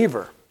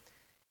unbeliever?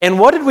 And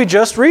what did we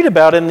just read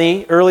about in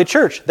the early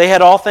church? They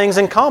had all things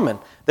in common.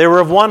 They were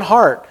of one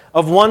heart,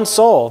 of one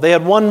soul. They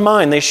had one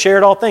mind. They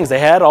shared all things. They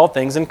had all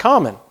things in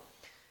common.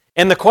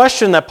 And the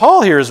question that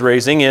Paul here is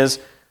raising is,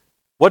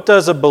 what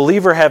does a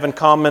believer have in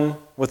common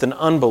with an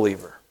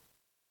unbeliever?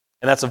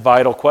 And that's a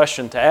vital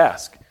question to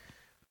ask.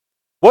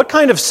 What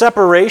kind of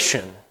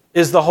separation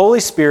is the Holy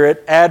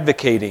Spirit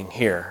advocating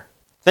here?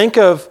 Think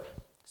of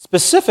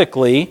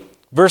specifically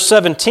verse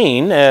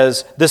 17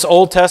 as this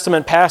Old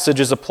Testament passage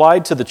is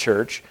applied to the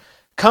church.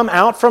 Come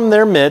out from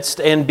their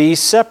midst and be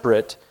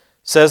separate,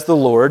 says the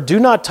Lord. Do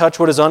not touch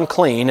what is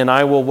unclean, and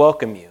I will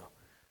welcome you.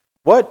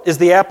 What is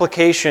the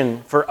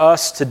application for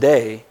us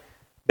today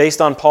based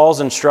on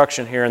Paul's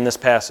instruction here in this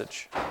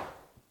passage?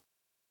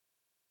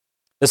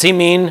 Does he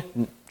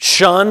mean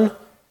shun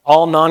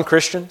all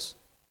non-Christians?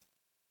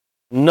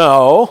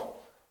 No.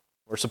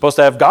 We're supposed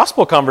to have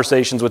gospel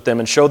conversations with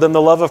them and show them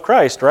the love of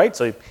Christ, right?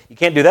 So you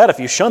can't do that if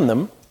you shun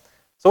them.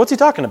 So what's he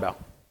talking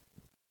about?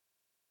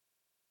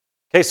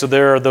 Okay, so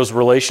there are those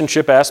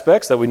relationship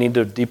aspects that we need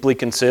to deeply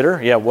consider.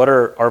 Yeah, what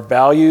are our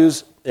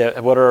values?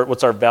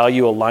 What's our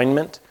value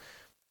alignment?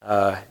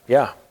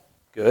 Yeah,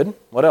 good.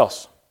 What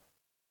else?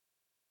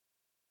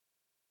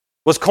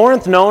 Was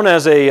Corinth known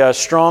as a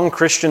strong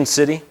Christian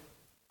city?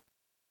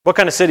 What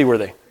kind of city were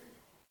they?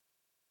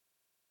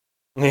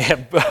 Yeah,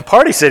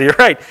 party city,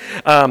 right.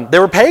 They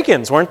were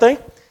pagans, weren't they?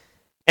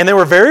 And they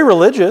were very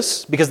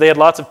religious because they had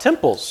lots of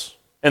temples.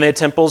 And they had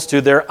temples to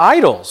their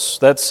idols.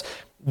 That's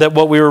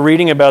what we were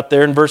reading about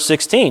there in verse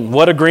 16.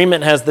 What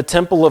agreement has the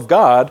temple of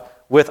God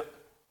with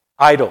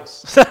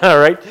idols? All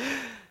right.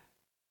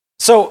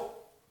 So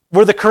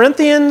were the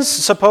Corinthians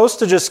supposed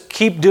to just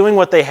keep doing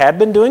what they had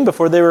been doing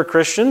before they were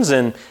Christians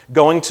and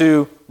going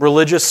to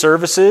religious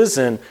services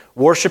and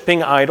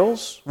worshiping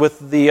idols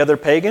with the other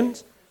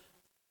pagans?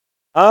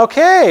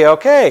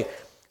 Okay.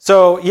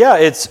 So yeah,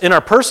 it's in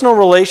our personal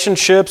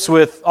relationships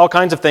with all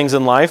kinds of things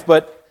in life,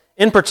 but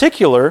in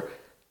particular,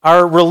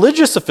 our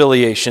religious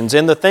affiliations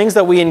and the things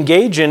that we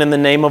engage in the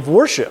name of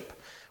worship.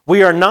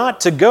 We are not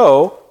to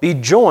go be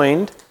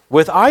joined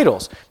with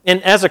idols.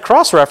 And as a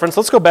cross-reference,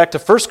 let's go back to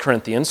 1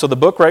 Corinthians, so the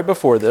book right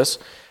before this.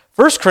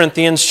 1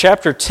 Corinthians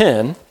chapter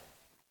 10.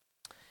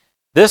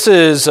 This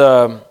is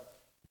a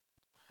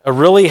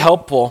really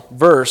helpful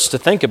verse to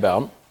think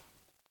about.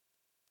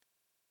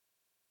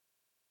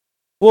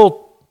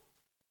 We'll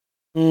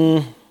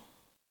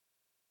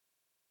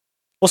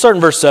start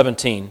in verse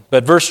 17,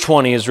 but verse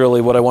 20 is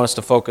really what I want us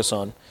to focus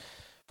on.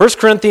 1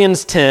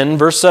 Corinthians 10,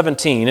 verse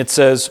 17, it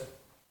says,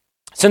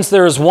 "Since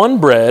there is one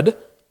bread,"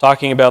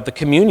 talking about the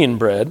communion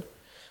bread,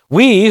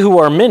 "we who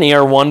are many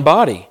are one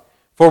body,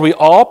 for we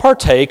all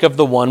partake of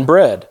the one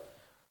bread.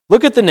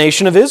 Look at the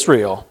nation of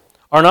Israel.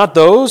 Are not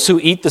those who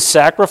eat the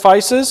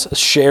sacrifices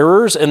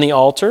sharers in the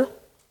altar?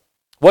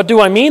 What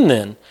do I mean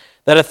then?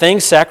 That a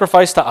thing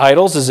sacrificed to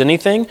idols is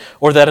anything,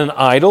 or that an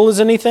idol is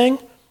anything?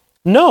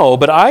 No,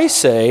 but I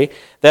say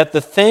that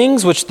the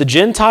things which the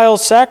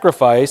Gentiles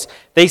sacrifice,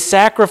 they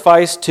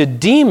sacrifice to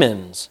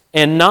demons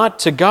and not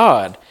to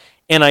God.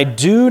 And I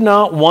do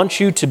not want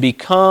you to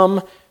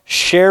become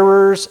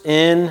sharers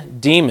in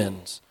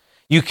demons.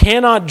 You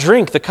cannot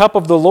drink the cup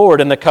of the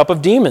Lord and the cup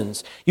of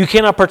demons. You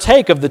cannot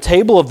partake of the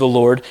table of the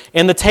Lord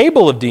and the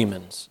table of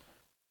demons."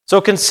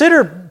 So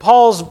consider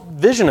Paul's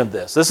vision of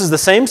this. This is the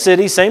same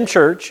city, same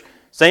church,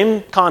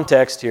 same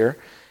context here.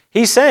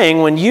 He's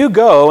saying when you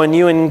go and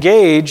you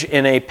engage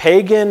in a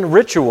pagan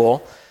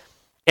ritual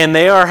and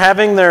they are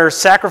having their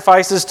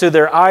sacrifices to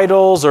their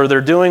idols or they're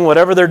doing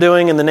whatever they're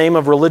doing in the name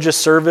of religious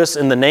service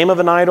in the name of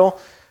an idol,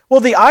 well,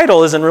 the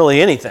idol isn't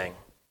really anything.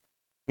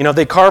 You know,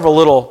 they carve a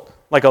little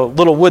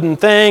wooden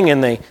thing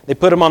and they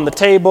put him on the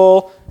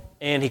table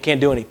and he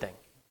can't do anything.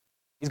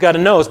 He's got a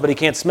nose, but he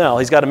can't smell.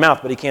 He's got a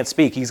mouth, but he can't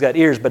speak. He's got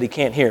ears, but he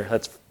can't hear.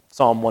 That's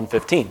Psalm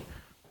 115.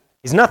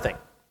 He's nothing.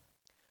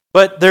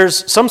 But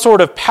there's some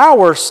sort of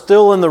power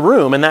still in the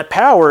room, and that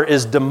power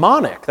is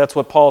demonic. That's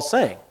what Paul's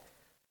saying.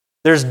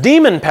 There's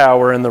demon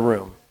power in the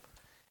room.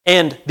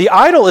 And the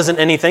idol isn't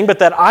anything, but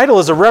that idol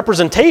is a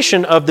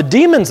representation of the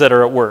demons that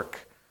are at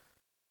work.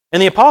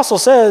 And the apostle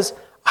says,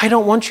 I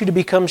don't want you to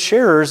become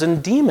sharers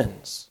in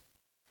demons.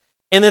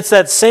 And it's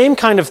that same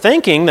kind of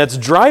thinking that's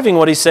driving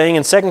what he's saying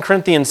in 2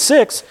 Corinthians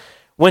 6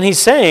 when he's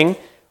saying,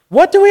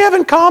 what do we have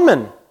in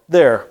common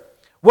there?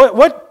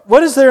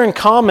 What is there in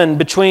common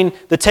between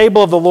the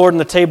table of the Lord and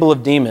the table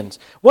of demons?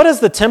 What is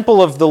the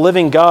temple of the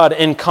living God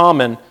in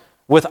common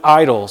with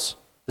idols,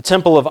 the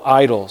temple of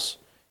idols?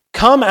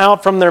 Come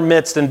out from their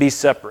midst and be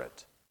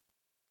separate.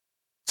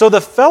 So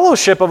the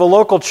fellowship of a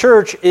local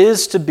church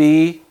is to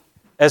be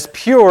as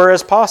pure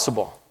as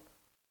possible.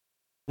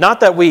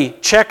 Not that we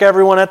check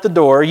everyone at the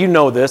door. You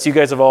know this. You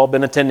guys have all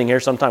been attending here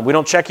sometime. We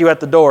don't check you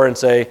at the door and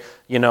say,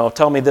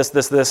 tell me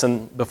this,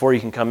 and before you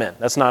can come in.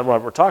 That's not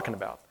what we're talking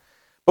about.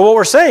 But what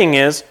we're saying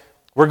is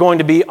we're going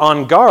to be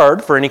on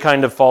guard for any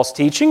kind of false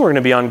teaching. We're going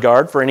to be on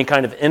guard for any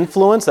kind of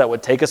influence that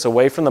would take us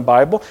away from the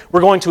Bible.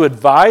 We're going to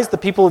advise the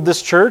people of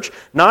this church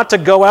not to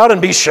go out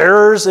and be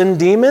sharers in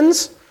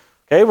demons.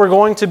 Okay, we're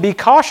going to be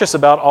cautious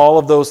about all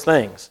of those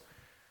things.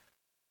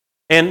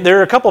 And there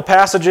are a couple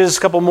passages,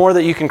 a couple more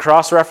that you can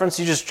cross-reference.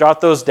 You just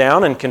jot those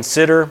down and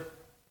consider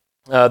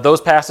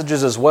those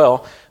passages as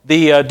well.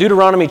 The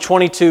Deuteronomy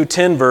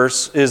 22:10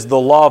 verse is the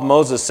law of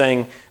Moses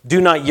saying, "Do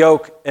not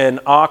yoke an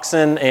ox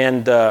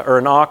and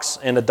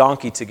a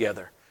donkey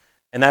together."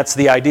 And that's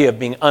the idea of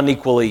being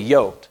unequally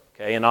yoked.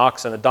 Okay, an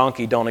ox and a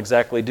donkey don't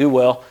exactly do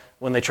well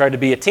when they try to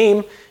be a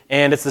team,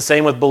 and it's the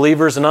same with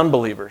believers and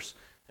unbelievers.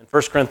 And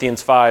 1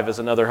 Corinthians 5 is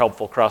another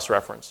helpful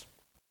cross-reference.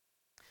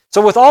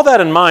 So with all that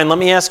in mind, let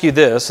me ask you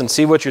this and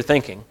see what you're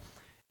thinking.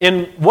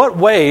 In what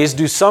ways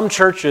do some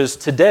churches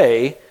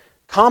today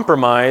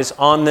compromise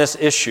on this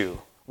issue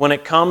when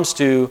it comes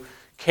to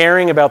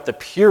caring about the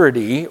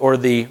purity or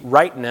the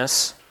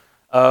rightness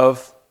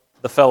of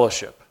the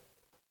fellowship?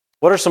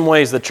 What are some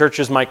ways that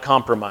churches might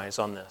compromise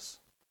on this?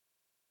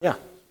 Yeah.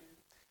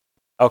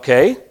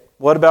 Okay.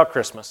 What about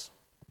Christmas?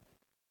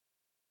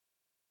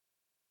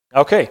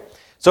 Okay.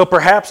 So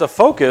perhaps a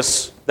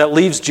focus that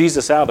leaves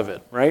Jesus out of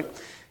it, right?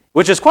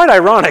 which is quite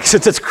ironic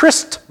since it's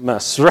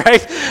Christmas,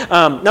 right?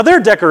 Now, there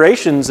are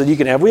decorations that you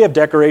can have. We have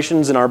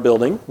decorations in our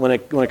building when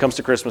it comes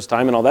to Christmas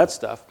time and all that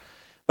stuff.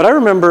 But I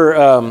remember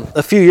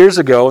a few years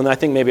ago, and I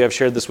think maybe I've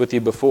shared this with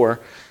you before,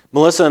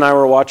 Melissa and I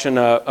were watching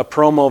a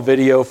promo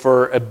video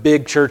for a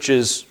big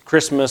church's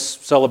Christmas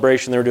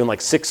celebration. They were doing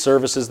like 6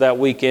 services that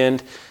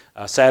weekend,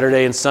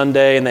 Saturday and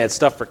Sunday, and they had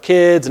stuff for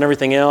kids and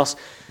everything else.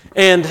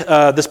 And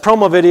this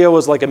promo video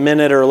was like a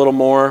minute or a little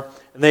more.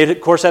 And they,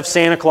 of course, have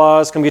Santa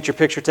Claus. Come get your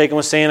picture taken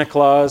with Santa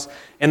Claus.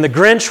 And the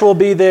Grinch will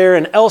be there,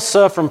 and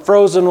Elsa from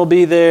Frozen will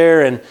be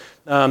there.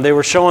 And they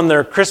were showing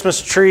their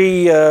Christmas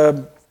tree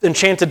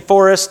enchanted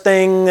forest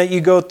thing that you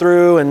go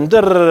through, and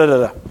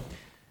da-da-da-da-da.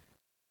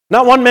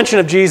 Not one mention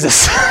of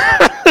Jesus.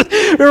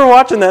 We were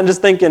watching that and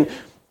just thinking,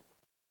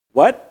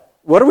 what?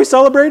 What are we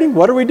celebrating?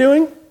 What are we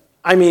doing?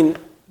 I mean,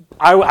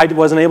 I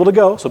wasn't able to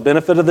go, so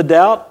benefit of the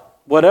doubt,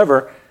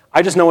 whatever.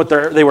 I just know what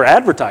they were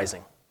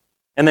advertising.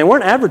 And they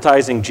weren't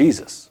advertising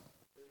Jesus.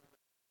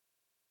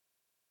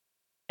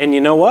 And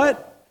you know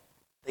what?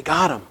 They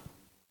got him.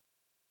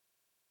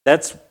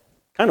 That's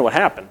kind of what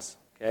happens,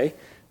 okay?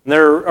 And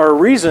there are a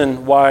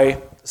reason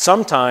why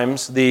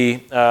sometimes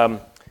the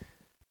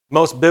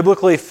most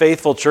biblically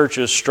faithful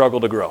churches struggle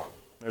to grow.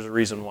 There's a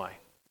reason why.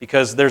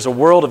 Because there's a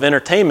world of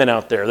entertainment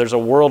out there. There's a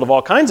world of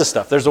all kinds of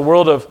stuff. There's a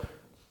world of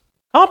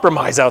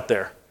compromise out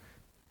there.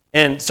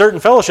 And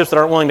certain fellowships that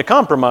aren't willing to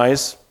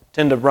compromise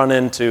tend to run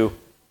into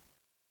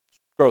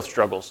growth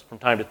struggles from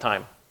time to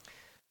time.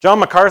 John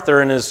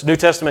MacArthur in his New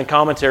Testament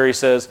commentary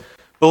says,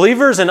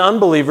 believers and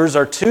unbelievers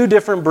are 2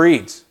 different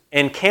breeds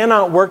and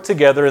cannot work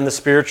together in the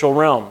spiritual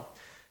realm.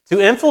 To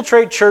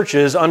infiltrate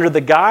churches under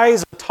the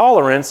guise of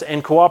tolerance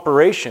and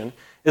cooperation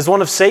is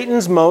one of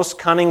Satan's most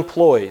cunning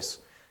ploys.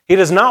 He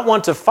does not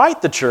want to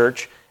fight the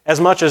church as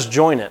much as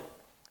join it.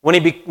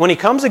 When he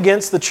comes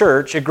against the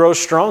church, it grows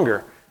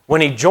stronger.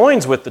 When he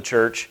joins with the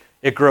church,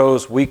 it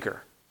grows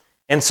weaker.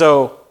 And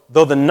so,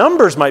 though the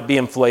numbers might be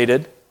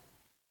inflated,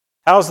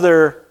 how's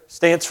their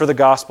stance for the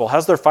gospel?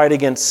 How's their fight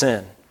against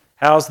sin?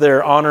 How's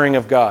their honoring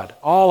of God?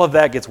 All of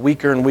that gets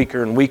weaker and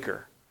weaker and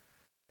weaker.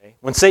 Okay?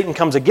 When Satan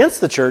comes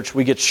against the church,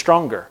 we get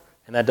stronger.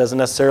 And that doesn't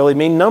necessarily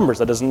mean numbers.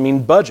 That doesn't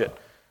mean budget.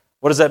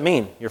 What does that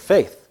mean? Your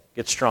faith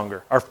gets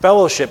stronger. Our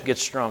fellowship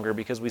gets stronger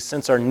because we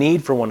sense our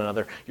need for one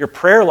another. Your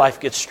prayer life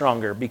gets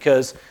stronger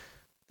because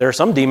there are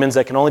some demons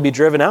that can only be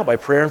driven out by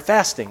prayer and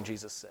fasting,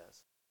 Jesus says.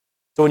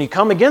 So when you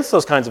come against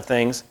those kinds of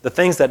things, the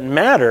things that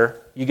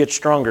matter, you get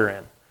stronger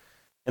in.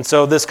 And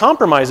so this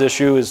compromise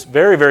issue is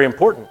very, very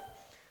important.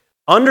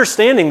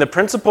 Understanding the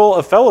principle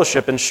of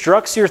fellowship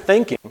instructs your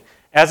thinking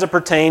as it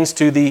pertains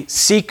to the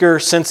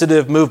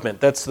seeker-sensitive movement.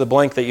 That's the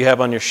blank that you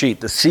have on your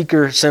sheet, the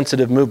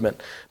seeker-sensitive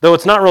movement. Though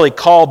it's not really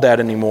called that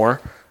anymore.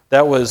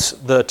 That was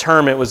the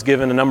term it was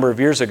given a number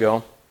of years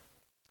ago,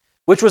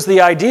 which was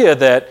the idea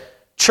that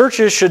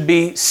churches should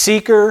be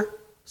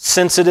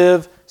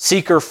seeker-sensitive,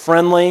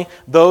 seeker-friendly,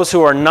 those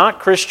who are not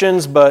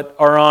Christians but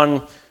are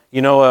on,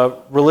 a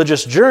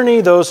religious journey,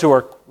 those who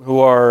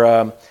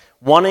are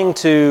wanting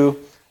to,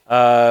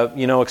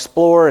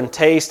 explore and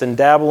taste and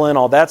dabble in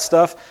all that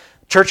stuff.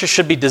 Churches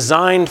should be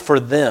designed for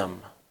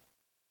them.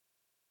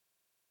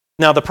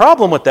 Now, the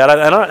problem with that,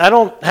 I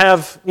don't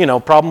have,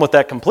 problem with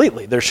that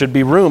completely. There should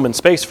be room and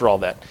space for all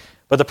that.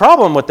 But the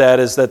problem with that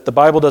is that the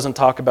Bible doesn't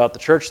talk about the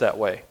church that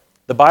way.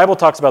 The Bible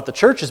talks about the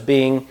church as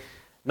being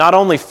not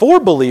only for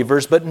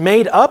believers, but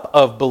made up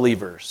of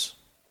believers.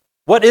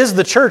 What is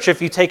the church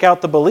if you take out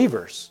the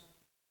believers?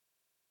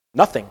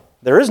 Nothing.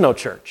 There is no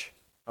church.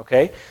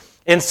 Okay?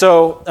 And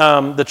so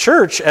the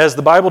church, as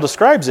the Bible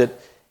describes it,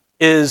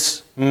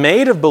 is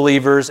made of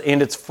believers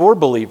and it's for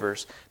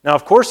believers. Now,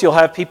 of course, you'll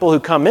have people who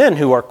come in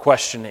who are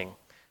questioning,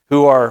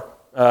 who are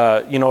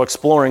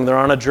exploring. They're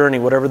on a journey,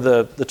 whatever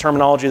the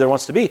terminology there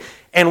wants to be.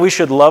 And we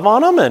should love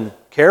on them and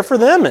care for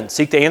them and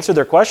seek to answer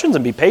their questions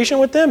and be patient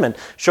with them and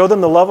show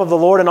them the love of the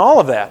Lord and all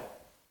of that.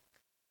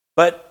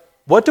 But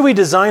what do we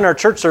design our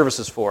church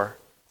services for?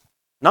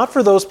 Not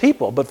for those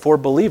people, but for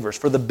believers,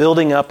 for the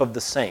building up of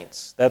the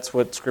saints. That's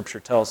what Scripture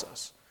tells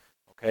us.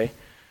 Okay?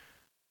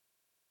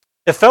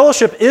 If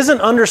fellowship isn't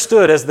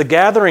understood as the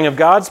gathering of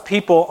God's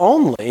people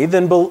only,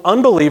 then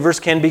unbelievers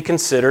can be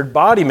considered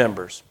body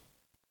members.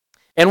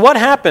 And what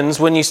happens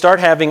when you start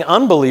having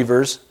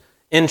unbelievers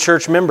in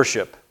church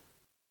membership?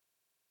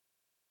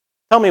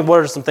 Tell me, what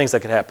are some things that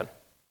could happen?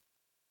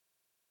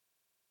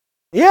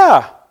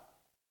 Yeah.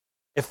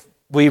 If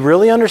we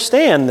really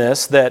understand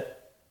this, that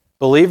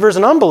believers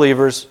and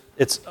unbelievers,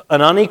 it's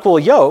an unequal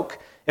yoke.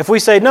 If we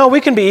say, no,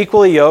 we can be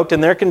equally yoked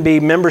and there can be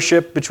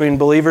membership between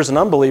believers and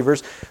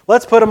unbelievers,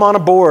 let's put them on a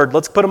board,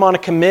 let's put them on a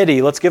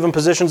committee, let's give them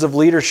positions of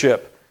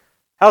leadership.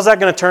 How's that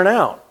going to turn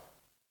out?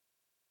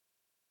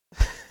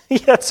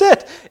 That's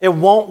it. It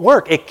won't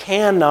work. It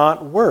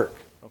cannot work.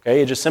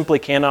 Okay? It just simply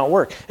cannot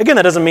work. Again,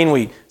 that doesn't mean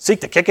we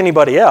seek to kick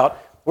anybody out.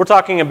 We're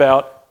talking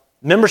about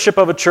membership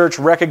of a church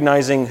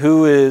recognizing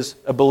who is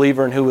a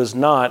believer and who is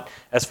not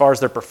as far as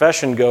their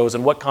profession goes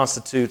and what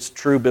constitutes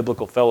true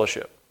biblical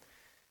fellowship.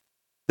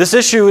 This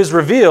issue is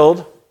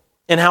revealed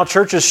in how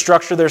churches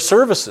structure their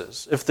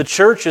services. If the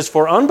church is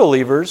for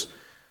unbelievers,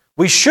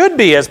 we should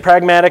be as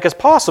pragmatic as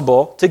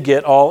possible to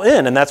get all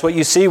in. And that's what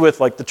you see with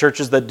like the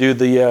churches that do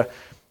the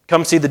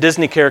come see the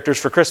Disney characters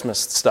for Christmas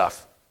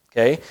stuff.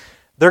 Okay?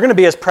 They're going to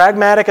be as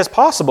pragmatic as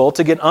possible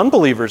to get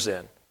unbelievers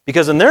in,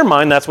 because in their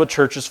mind, that's what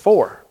church is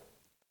for.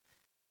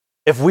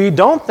 If we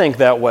don't think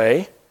that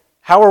way,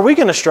 how are we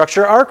going to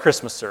structure our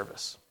Christmas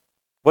service?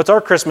 What's our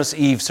Christmas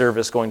Eve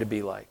service going to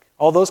be like?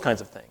 All those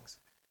kinds of things.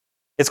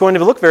 It's going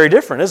to look very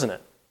different, isn't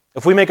it?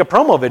 If we make a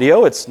promo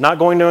video, it's not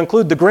going to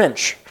include the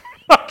Grinch.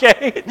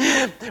 Okay?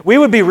 We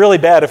would be really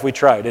bad if we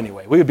tried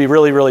anyway. We would be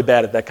really, really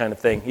bad at that kind of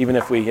thing, even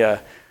if we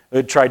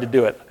tried to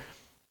do it.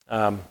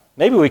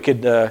 Maybe we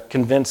could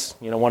convince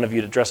one of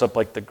you to dress up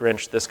like the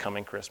Grinch this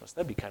coming Christmas.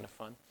 That'd be kind of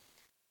fun.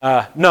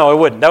 No, it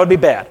wouldn't. That would be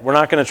bad. We're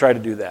not going to try to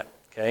do that.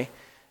 Okay?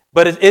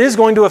 But it is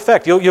going to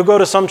affect. You'll go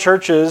to some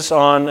churches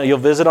you'll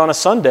visit on a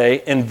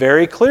Sunday, and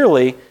very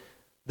clearly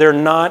they're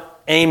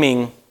not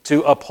aiming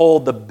to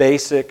uphold the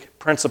basic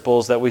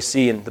principles that we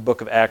see in the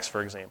book of Acts,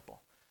 for example.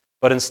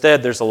 But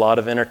instead, there's a lot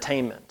of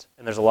entertainment,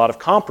 and there's a lot of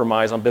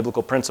compromise on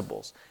biblical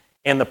principles.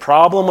 And the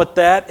problem with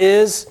that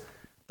is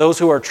those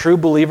who are true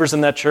believers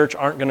in that church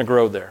aren't going to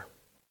grow there.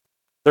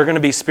 They're going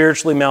to be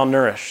spiritually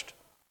malnourished.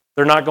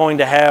 They're not going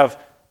to have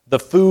the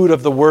food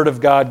of the Word of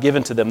God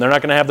given to them. They're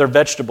not going to have their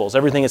vegetables.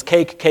 Everything is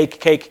cake,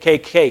 cake, cake,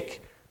 cake,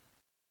 cake.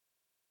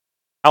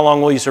 How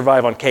long will you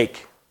survive on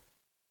cake?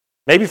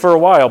 Maybe for a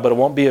while, but it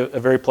won't be a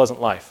very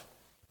pleasant life.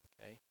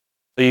 Okay?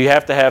 So you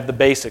have to have the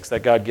basics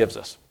that God gives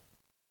us.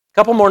 A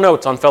couple more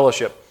notes on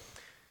fellowship.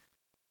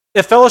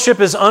 If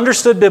fellowship is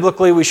understood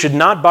biblically, we should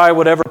not buy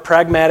whatever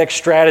pragmatic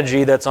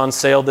strategy that's on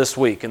sale this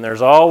week. And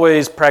there's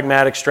always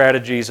pragmatic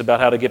strategies about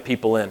how to get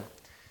people in.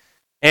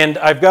 And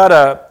I've got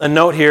a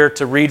note here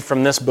to read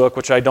from this book,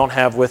 which I don't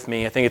have with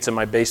me. I think it's in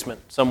my basement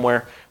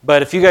somewhere.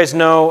 But if you guys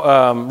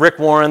know Rick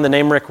Warren, the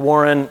name Rick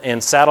Warren,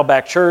 and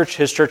Saddleback Church,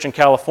 his church in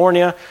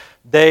California,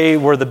 they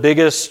were the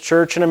biggest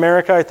church in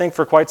America, I think,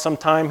 for quite some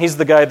time. He's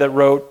the guy that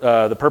wrote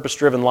The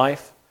Purpose-Driven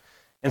Life.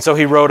 And so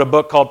he wrote a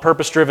book called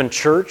Purpose-Driven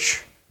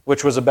Church,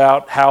 which was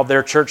about how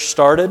their church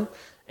started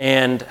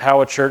and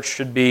how a church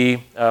should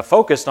be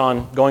focused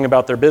on going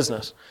about their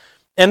business.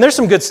 And there's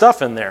some good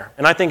stuff in there.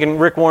 And I think in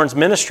Rick Warren's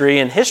ministry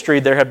and history,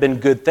 there have been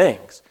good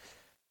things.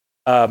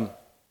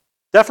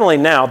 Definitely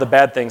now, the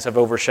bad things have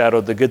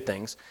overshadowed the good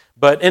things.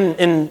 But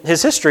in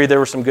his history, there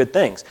were some good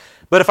things.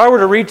 But if I were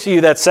to read to you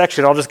that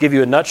section, I'll just give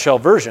you a nutshell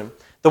version.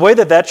 The way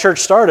that church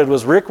started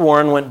was Rick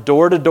Warren went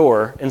door to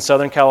door in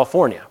Southern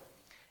California.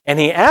 And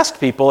he asked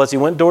people as he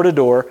went door to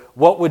door,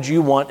 what would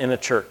you want in a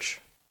church?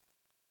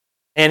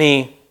 And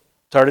he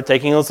started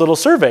taking this little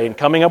survey and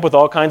coming up with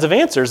all kinds of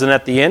answers. And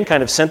at the end,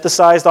 kind of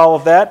synthesized all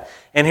of that.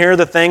 And here are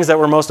the things that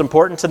were most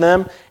important to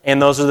them.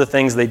 And those are the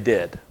things they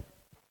did.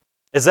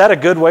 Is that a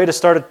good way to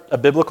start a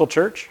biblical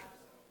church?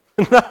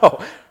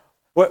 No.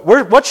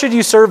 What should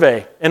you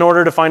survey in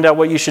order to find out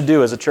what you should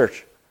do as a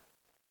church?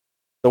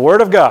 The Word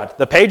of God,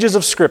 the pages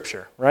of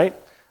Scripture, right?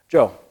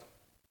 Joe?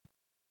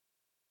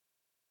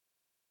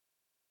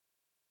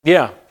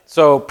 Yeah,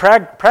 so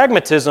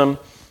pragmatism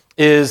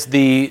is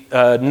the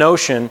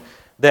notion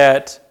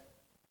that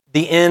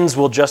the ends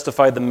will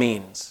justify the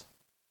means.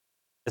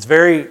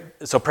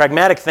 So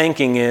pragmatic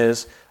thinking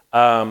is,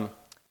 don't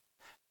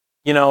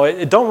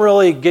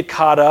really get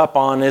caught up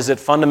on is it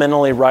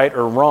fundamentally right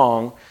or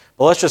wrong,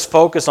 but let's just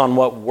focus on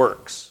what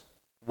works.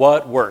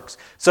 What works.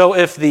 So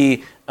if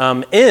the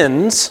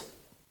ends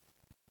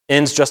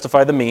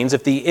justify the means,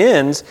 if the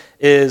ends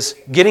is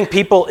getting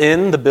people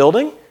in the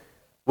building,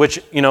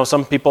 which,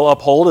 some people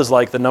uphold as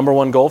like the number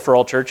one goal for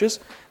all churches,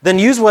 then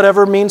use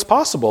whatever means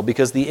possible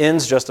because the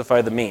ends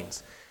justify the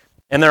means.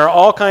 And there are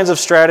all kinds of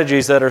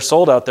strategies that are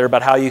sold out there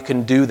about how you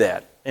can do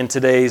that in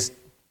today's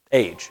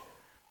age.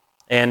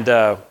 And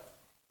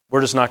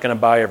we're just not going to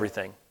buy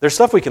everything. There's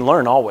stuff we can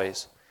learn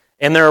always.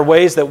 And there are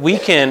ways that we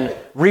can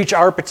reach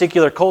our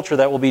particular culture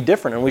that will be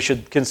different, and we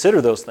should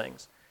consider those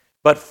things.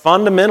 But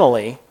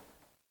fundamentally,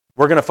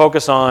 we're going to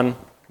focus on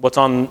what's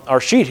on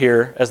our sheet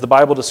here as the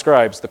Bible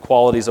describes the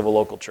qualities of a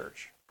local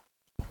church.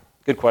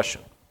 Good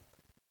question.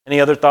 Any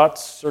other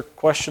thoughts or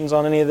questions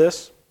on any of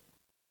this?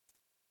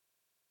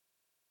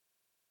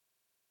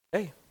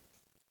 Okay.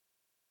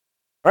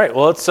 All right,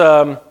 well, let's,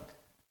 I'm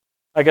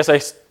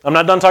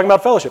not done talking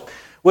about fellowship.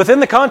 Within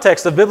the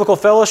context of biblical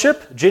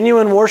fellowship,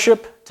 genuine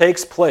worship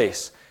takes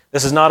place.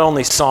 This is not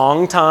only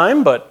song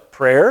time, but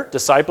prayer,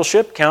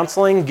 discipleship,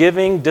 counseling,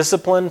 giving,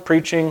 discipline,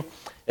 preaching,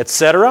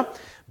 etc.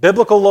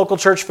 Biblical local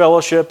church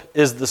fellowship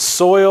is the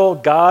soil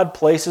God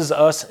places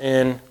us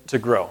in to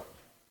grow.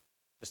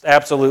 Just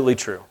absolutely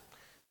true.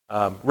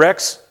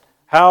 Rex,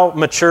 how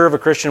mature of a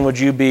Christian would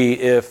you be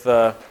if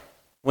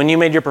when you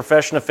made your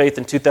profession of faith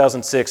in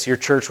 2006, your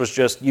church was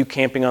just you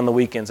camping on the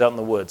weekends out in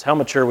the woods? How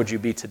mature would you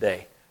be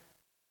today?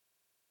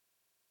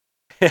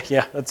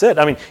 Yeah, that's it.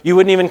 I mean, you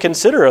wouldn't even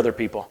consider other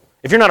people.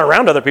 If you're not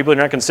around other people,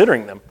 you're not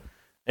considering them.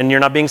 And you're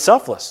not being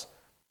selfless.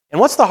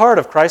 And what's the heart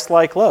of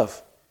Christ-like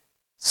love?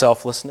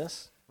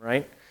 Selflessness.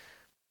 Right?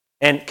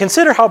 And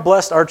consider how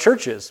blessed our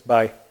church is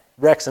by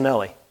Rex and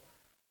Ellie.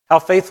 how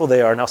faithful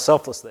they are and how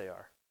selfless they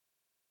are.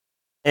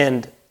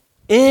 And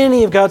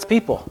any of God's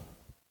people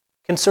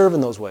can serve in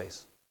those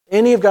ways.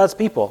 Any of God's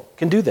people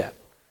can do that.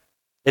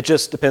 It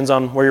just depends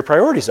on where your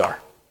priorities are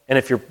and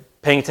if you're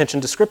paying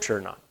attention to Scripture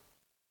or not.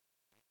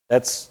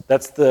 That's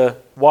the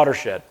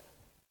watershed.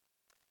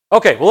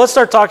 Okay, well, let's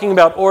start talking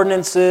about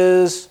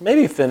ordinances.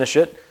 Maybe finish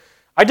it.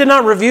 I did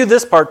not review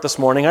this part this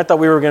morning. I thought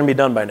we were going to be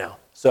done by now.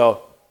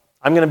 So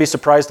I'm going to be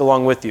surprised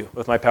along with you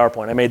with my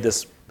PowerPoint. I made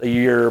this a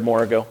year or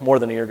more ago, more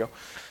than a year ago.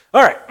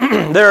 All right,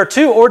 there are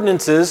two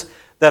ordinances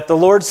that the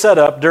Lord set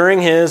up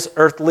during his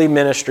earthly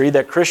ministry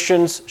that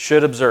Christians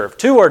should observe.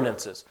 Two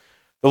ordinances.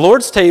 The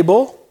Lord's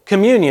table,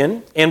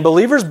 communion, and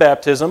believers'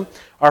 baptism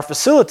are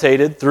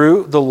facilitated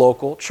through the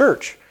local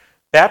church.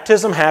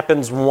 Baptism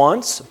happens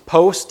once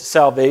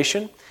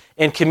post-salvation,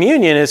 and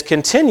communion is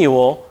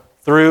continual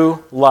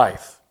through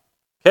life.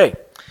 Okay,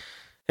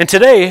 and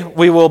today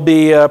we will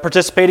be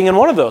participating in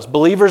one of those,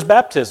 believers'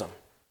 baptism,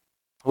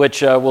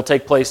 which will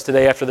take place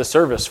today after the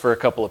service for a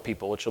couple of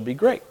people, which will be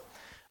great.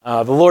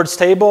 The Lord's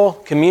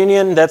table,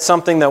 communion, that's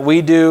something that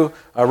we do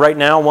right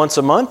now once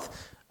a month.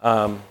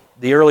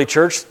 The early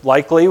church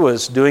likely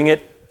was doing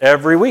it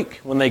every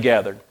week when they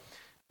gathered.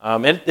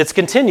 It's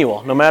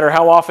continual. No matter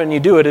how often you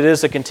do it, it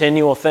is a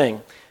continual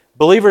thing.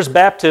 Believers'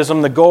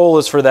 baptism, the goal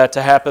is for that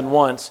to happen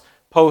once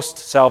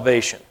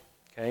post-salvation.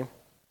 Okay?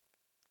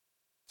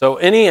 So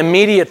any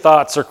immediate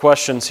thoughts or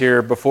questions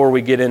here before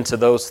we get into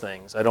those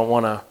things? I don't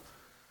want to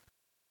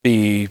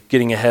be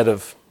getting ahead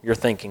of your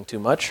thinking too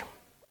much.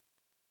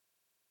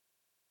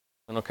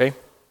 Okay?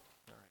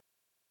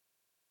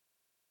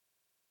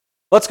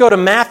 Let's go to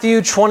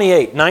Matthew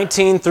 28,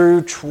 19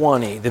 through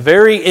 20, the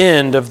very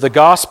end of the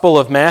Gospel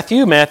of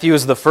Matthew. Matthew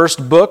is the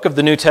first book of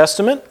the New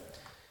Testament.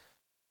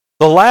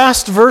 The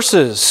last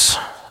verses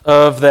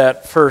of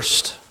that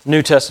first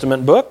New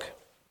Testament book,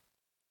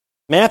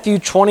 Matthew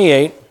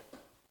 28.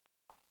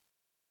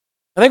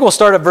 I think we'll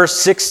start at verse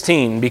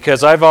 16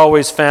 because I've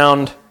always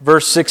found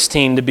verse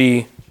 16 to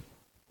be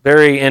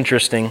very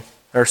interesting,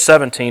 or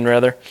 17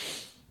 rather.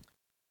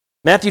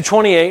 Matthew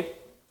 28.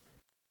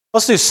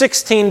 Let's do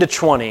 16 to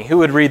 20. Who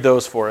would read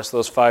those for us,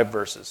 those 5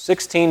 verses?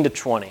 16 to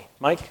 20.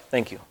 Mike,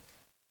 thank you.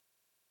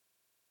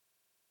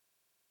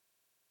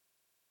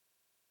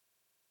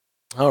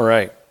 All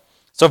right.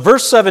 So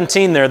verse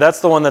 17 there, that's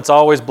the one that's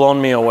always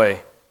blown me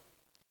away.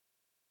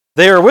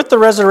 They are with the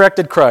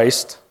resurrected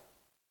Christ,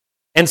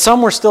 and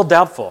some were still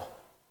doubtful.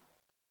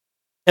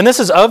 And this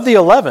is of the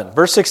 11.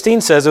 Verse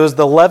 16 says it was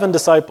the 11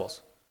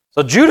 disciples.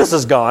 So Judas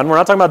is gone. We're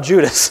not talking about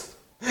Judas.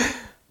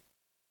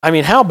 I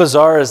mean, how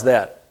bizarre is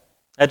that?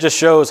 That just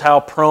shows how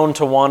prone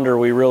to wander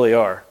we really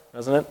are,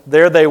 doesn't it?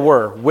 There they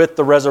were with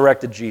the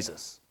resurrected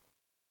Jesus,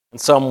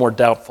 and some were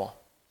doubtful.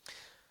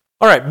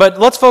 All right, but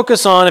let's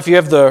focus on, if you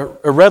have the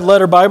red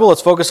letter Bible,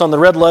 let's focus on the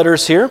red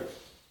letters here,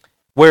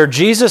 where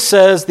Jesus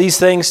says these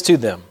things to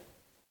them.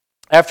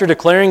 After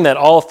declaring that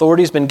all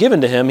authority has been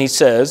given to him, he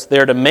says they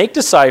are to make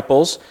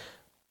disciples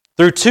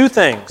through 2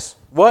 things.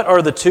 What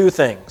are the 2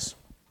 things?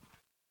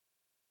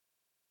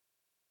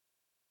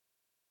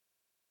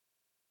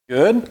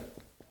 Good.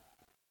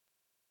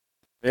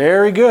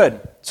 Very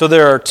good. So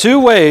there are 2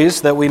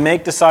 ways that we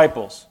make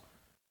disciples.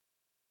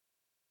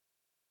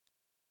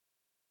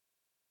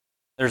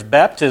 There's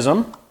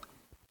baptism,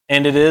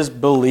 and it is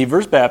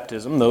believers'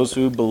 baptism, those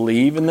who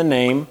believe in the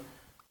name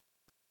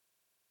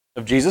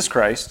of Jesus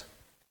Christ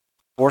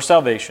for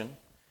salvation,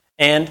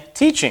 and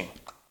teaching.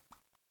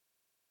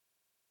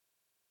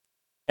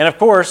 And of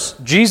course,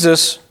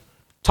 Jesus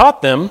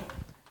taught them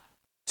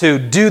to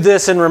do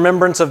this in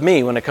remembrance of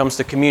me when it comes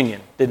to communion,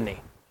 didn't he?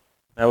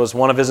 That was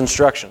one of his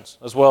instructions,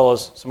 as well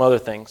as some other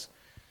things.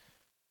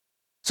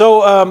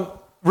 So,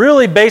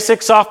 really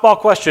basic softball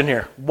question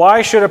here.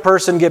 Why should a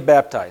person get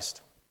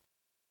baptized?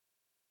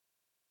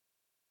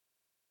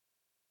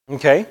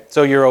 Okay,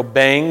 so you're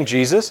obeying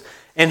Jesus.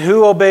 And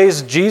who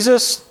obeys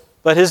Jesus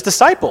but his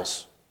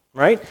disciples,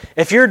 right?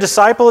 If you're a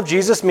disciple of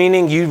Jesus,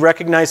 meaning you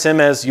recognize him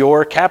as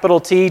your capital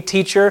T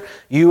teacher,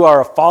 you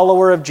are a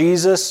follower of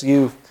Jesus,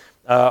 you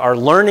are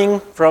learning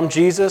from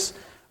Jesus,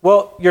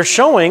 well, you're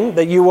showing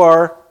that you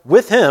are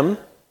with him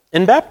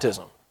in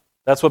baptism.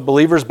 That's what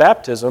believers'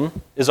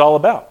 baptism is all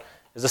about,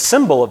 is a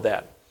symbol of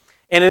that.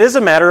 And it is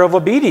a matter of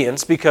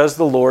obedience because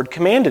the Lord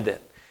commanded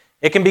it.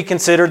 It can be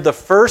considered the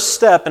first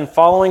step in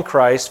following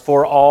Christ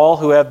for all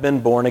who have been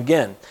born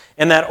again.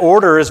 And that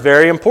order is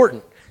very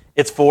important.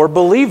 It's for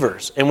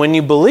believers. And when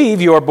you believe,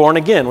 you are born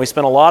again. We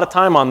spent a lot of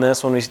time on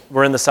this when we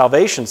were in the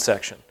salvation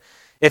section.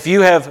 If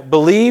you have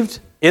believed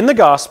in the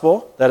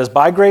gospel, that is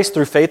by grace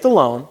through faith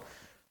alone,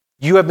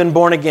 you have been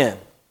born again.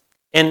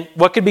 And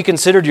what could be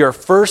considered your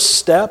first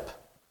step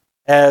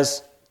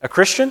as a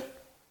Christian?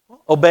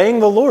 Obeying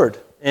the Lord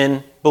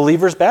in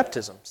believers'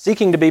 baptism,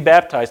 seeking to be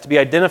baptized, to be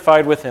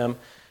identified with him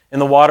in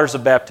the waters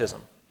of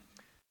baptism.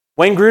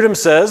 Wayne Grudem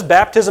says,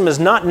 baptism is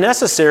not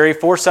necessary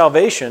for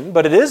salvation,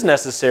 but it is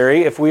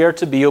necessary if we are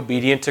to be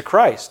obedient to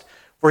Christ,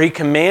 for he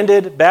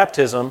commanded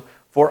baptism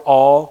for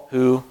all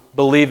who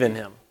believe in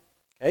him.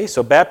 Okay,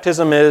 so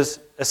baptism is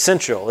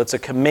essential. It's a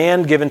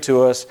command given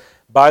to us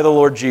by the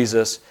Lord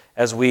Jesus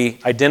as we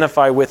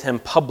identify with him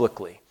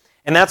publicly.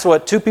 And that's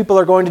what two people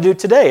are going to do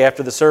today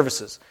after the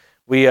services.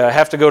 We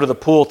have to go to the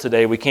pool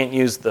today. We can't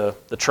use the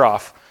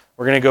trough.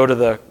 We're going to go to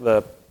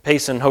the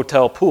Payson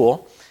Hotel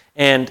pool.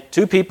 And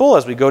two people,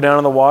 as we go down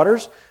in the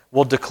waters,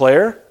 will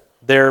declare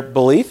their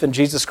belief in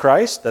Jesus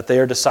Christ, that they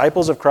are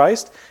disciples of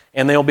Christ,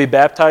 and they will be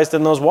baptized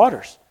in those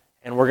waters.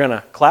 And we're going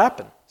to clap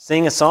and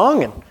sing a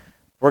song, and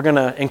we're going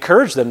to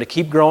encourage them to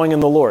keep growing in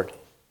the Lord.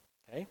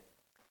 Okay?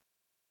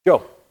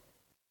 Joe.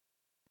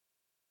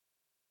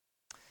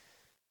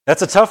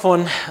 That's a tough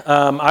one.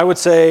 I would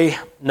say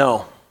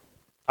no.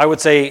 I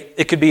would say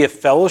it could be a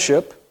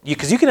fellowship,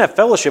 because you can have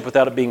fellowship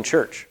without it being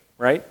church,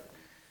 right?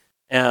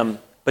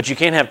 But you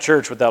can't have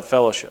church without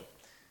fellowship.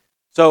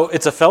 So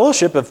it's a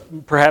fellowship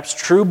of perhaps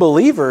true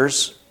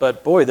believers,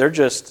 but boy, they're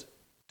just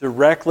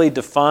directly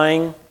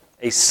defying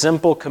a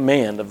simple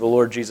command of the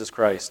Lord Jesus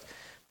Christ.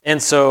 And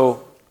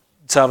so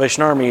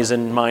Salvation Army is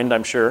in mind,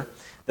 I'm sure,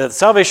 that the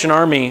Salvation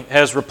Army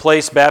has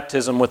replaced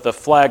baptism with the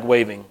flag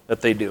waving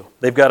that they do.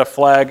 They've got a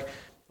flag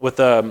with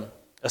a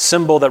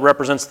symbol that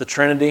represents the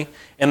Trinity,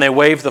 and they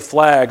wave the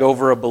flag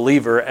over a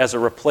believer as a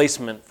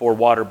replacement for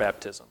water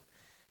baptism.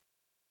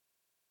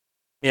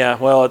 Yeah,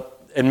 well,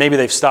 and maybe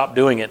they've stopped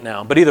doing it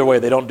now. But either way,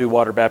 they don't do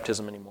water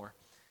baptism anymore.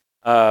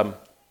 And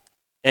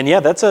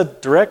yeah, that's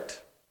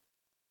direct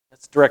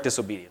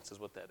disobedience is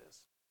what that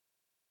is.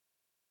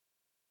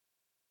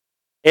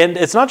 And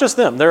it's not just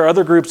them. There are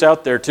other groups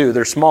out there too.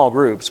 They're small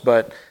groups,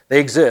 but they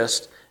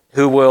exist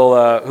who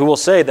will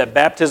say that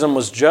baptism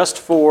was just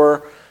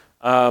for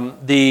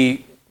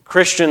the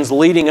Christians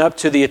leading up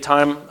to the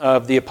time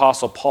of the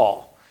Apostle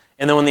Paul.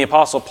 And then when the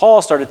Apostle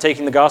Paul started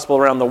taking the gospel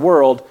around the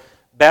world,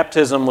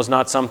 baptism was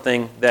not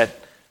something that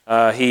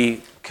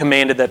he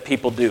commanded that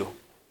people do,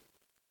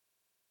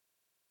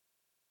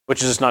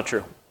 which is just not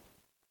true.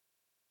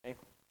 Okay.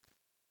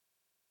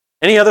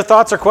 Any other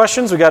thoughts or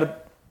questions? We got a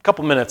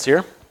couple minutes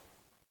here.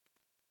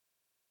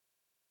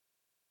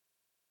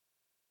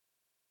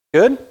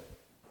 Good?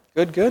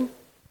 Good.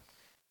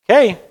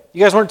 Okay, you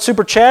guys weren't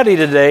super chatty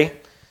today.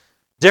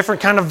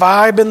 Different kind of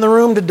vibe in the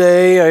room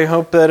today. I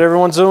hope that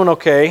everyone's doing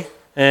okay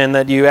and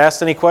that you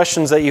asked any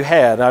questions that you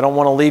had. I don't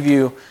want to leave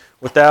you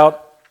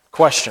without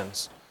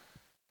questions.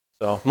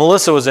 So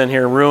Melissa was in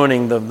here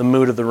ruining the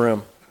mood of the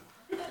room.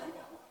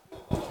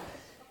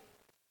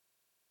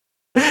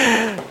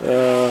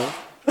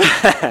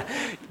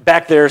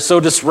 Back there, so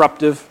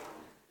disruptive.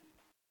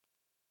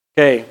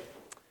 Okay.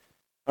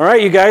 All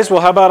right, you guys.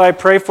 Well, how about I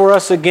pray for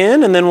us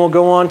again, and then we'll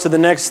go on to the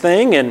next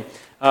thing. And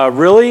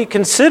really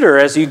consider,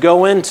 as you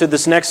go into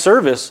this next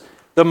service,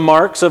 the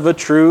marks of a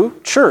true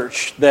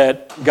church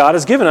that God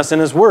has given us in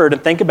His Word,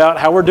 and think about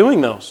how we're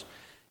doing those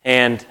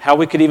and how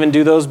we could even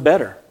do those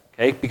better.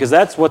 Okay, because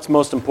that's what's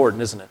most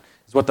important, isn't it?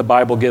 Is what the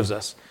Bible gives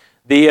us.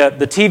 The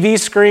TV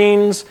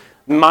screens,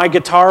 my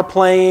guitar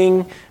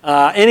playing,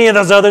 any of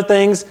those other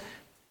things,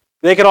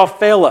 they could all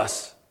fail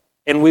us,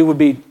 and we would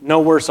be no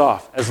worse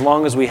off as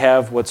long as we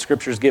have what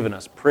Scripture's given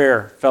us: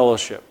 prayer,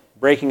 fellowship,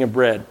 breaking of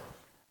bread,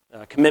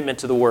 commitment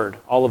to the Word,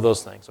 all of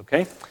those things.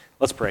 Okay,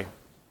 let's pray.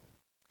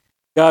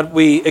 God,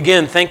 we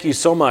again thank you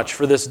so much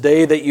for this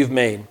day that you've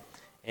made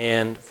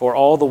and for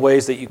all the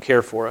ways that you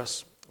care for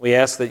us. We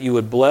ask that you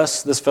would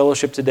bless this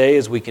fellowship today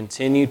as we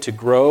continue to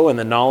grow in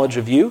the knowledge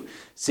of you,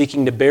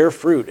 seeking to bear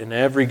fruit in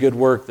every good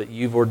work that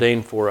you've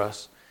ordained for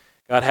us.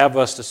 God, have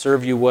us to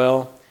serve you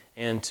well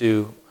and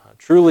to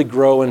truly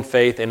grow in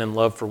faith and in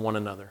love for one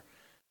another.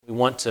 We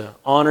want to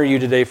honor you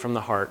today from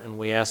the heart, and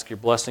we ask your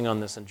blessing on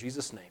this in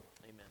Jesus' name.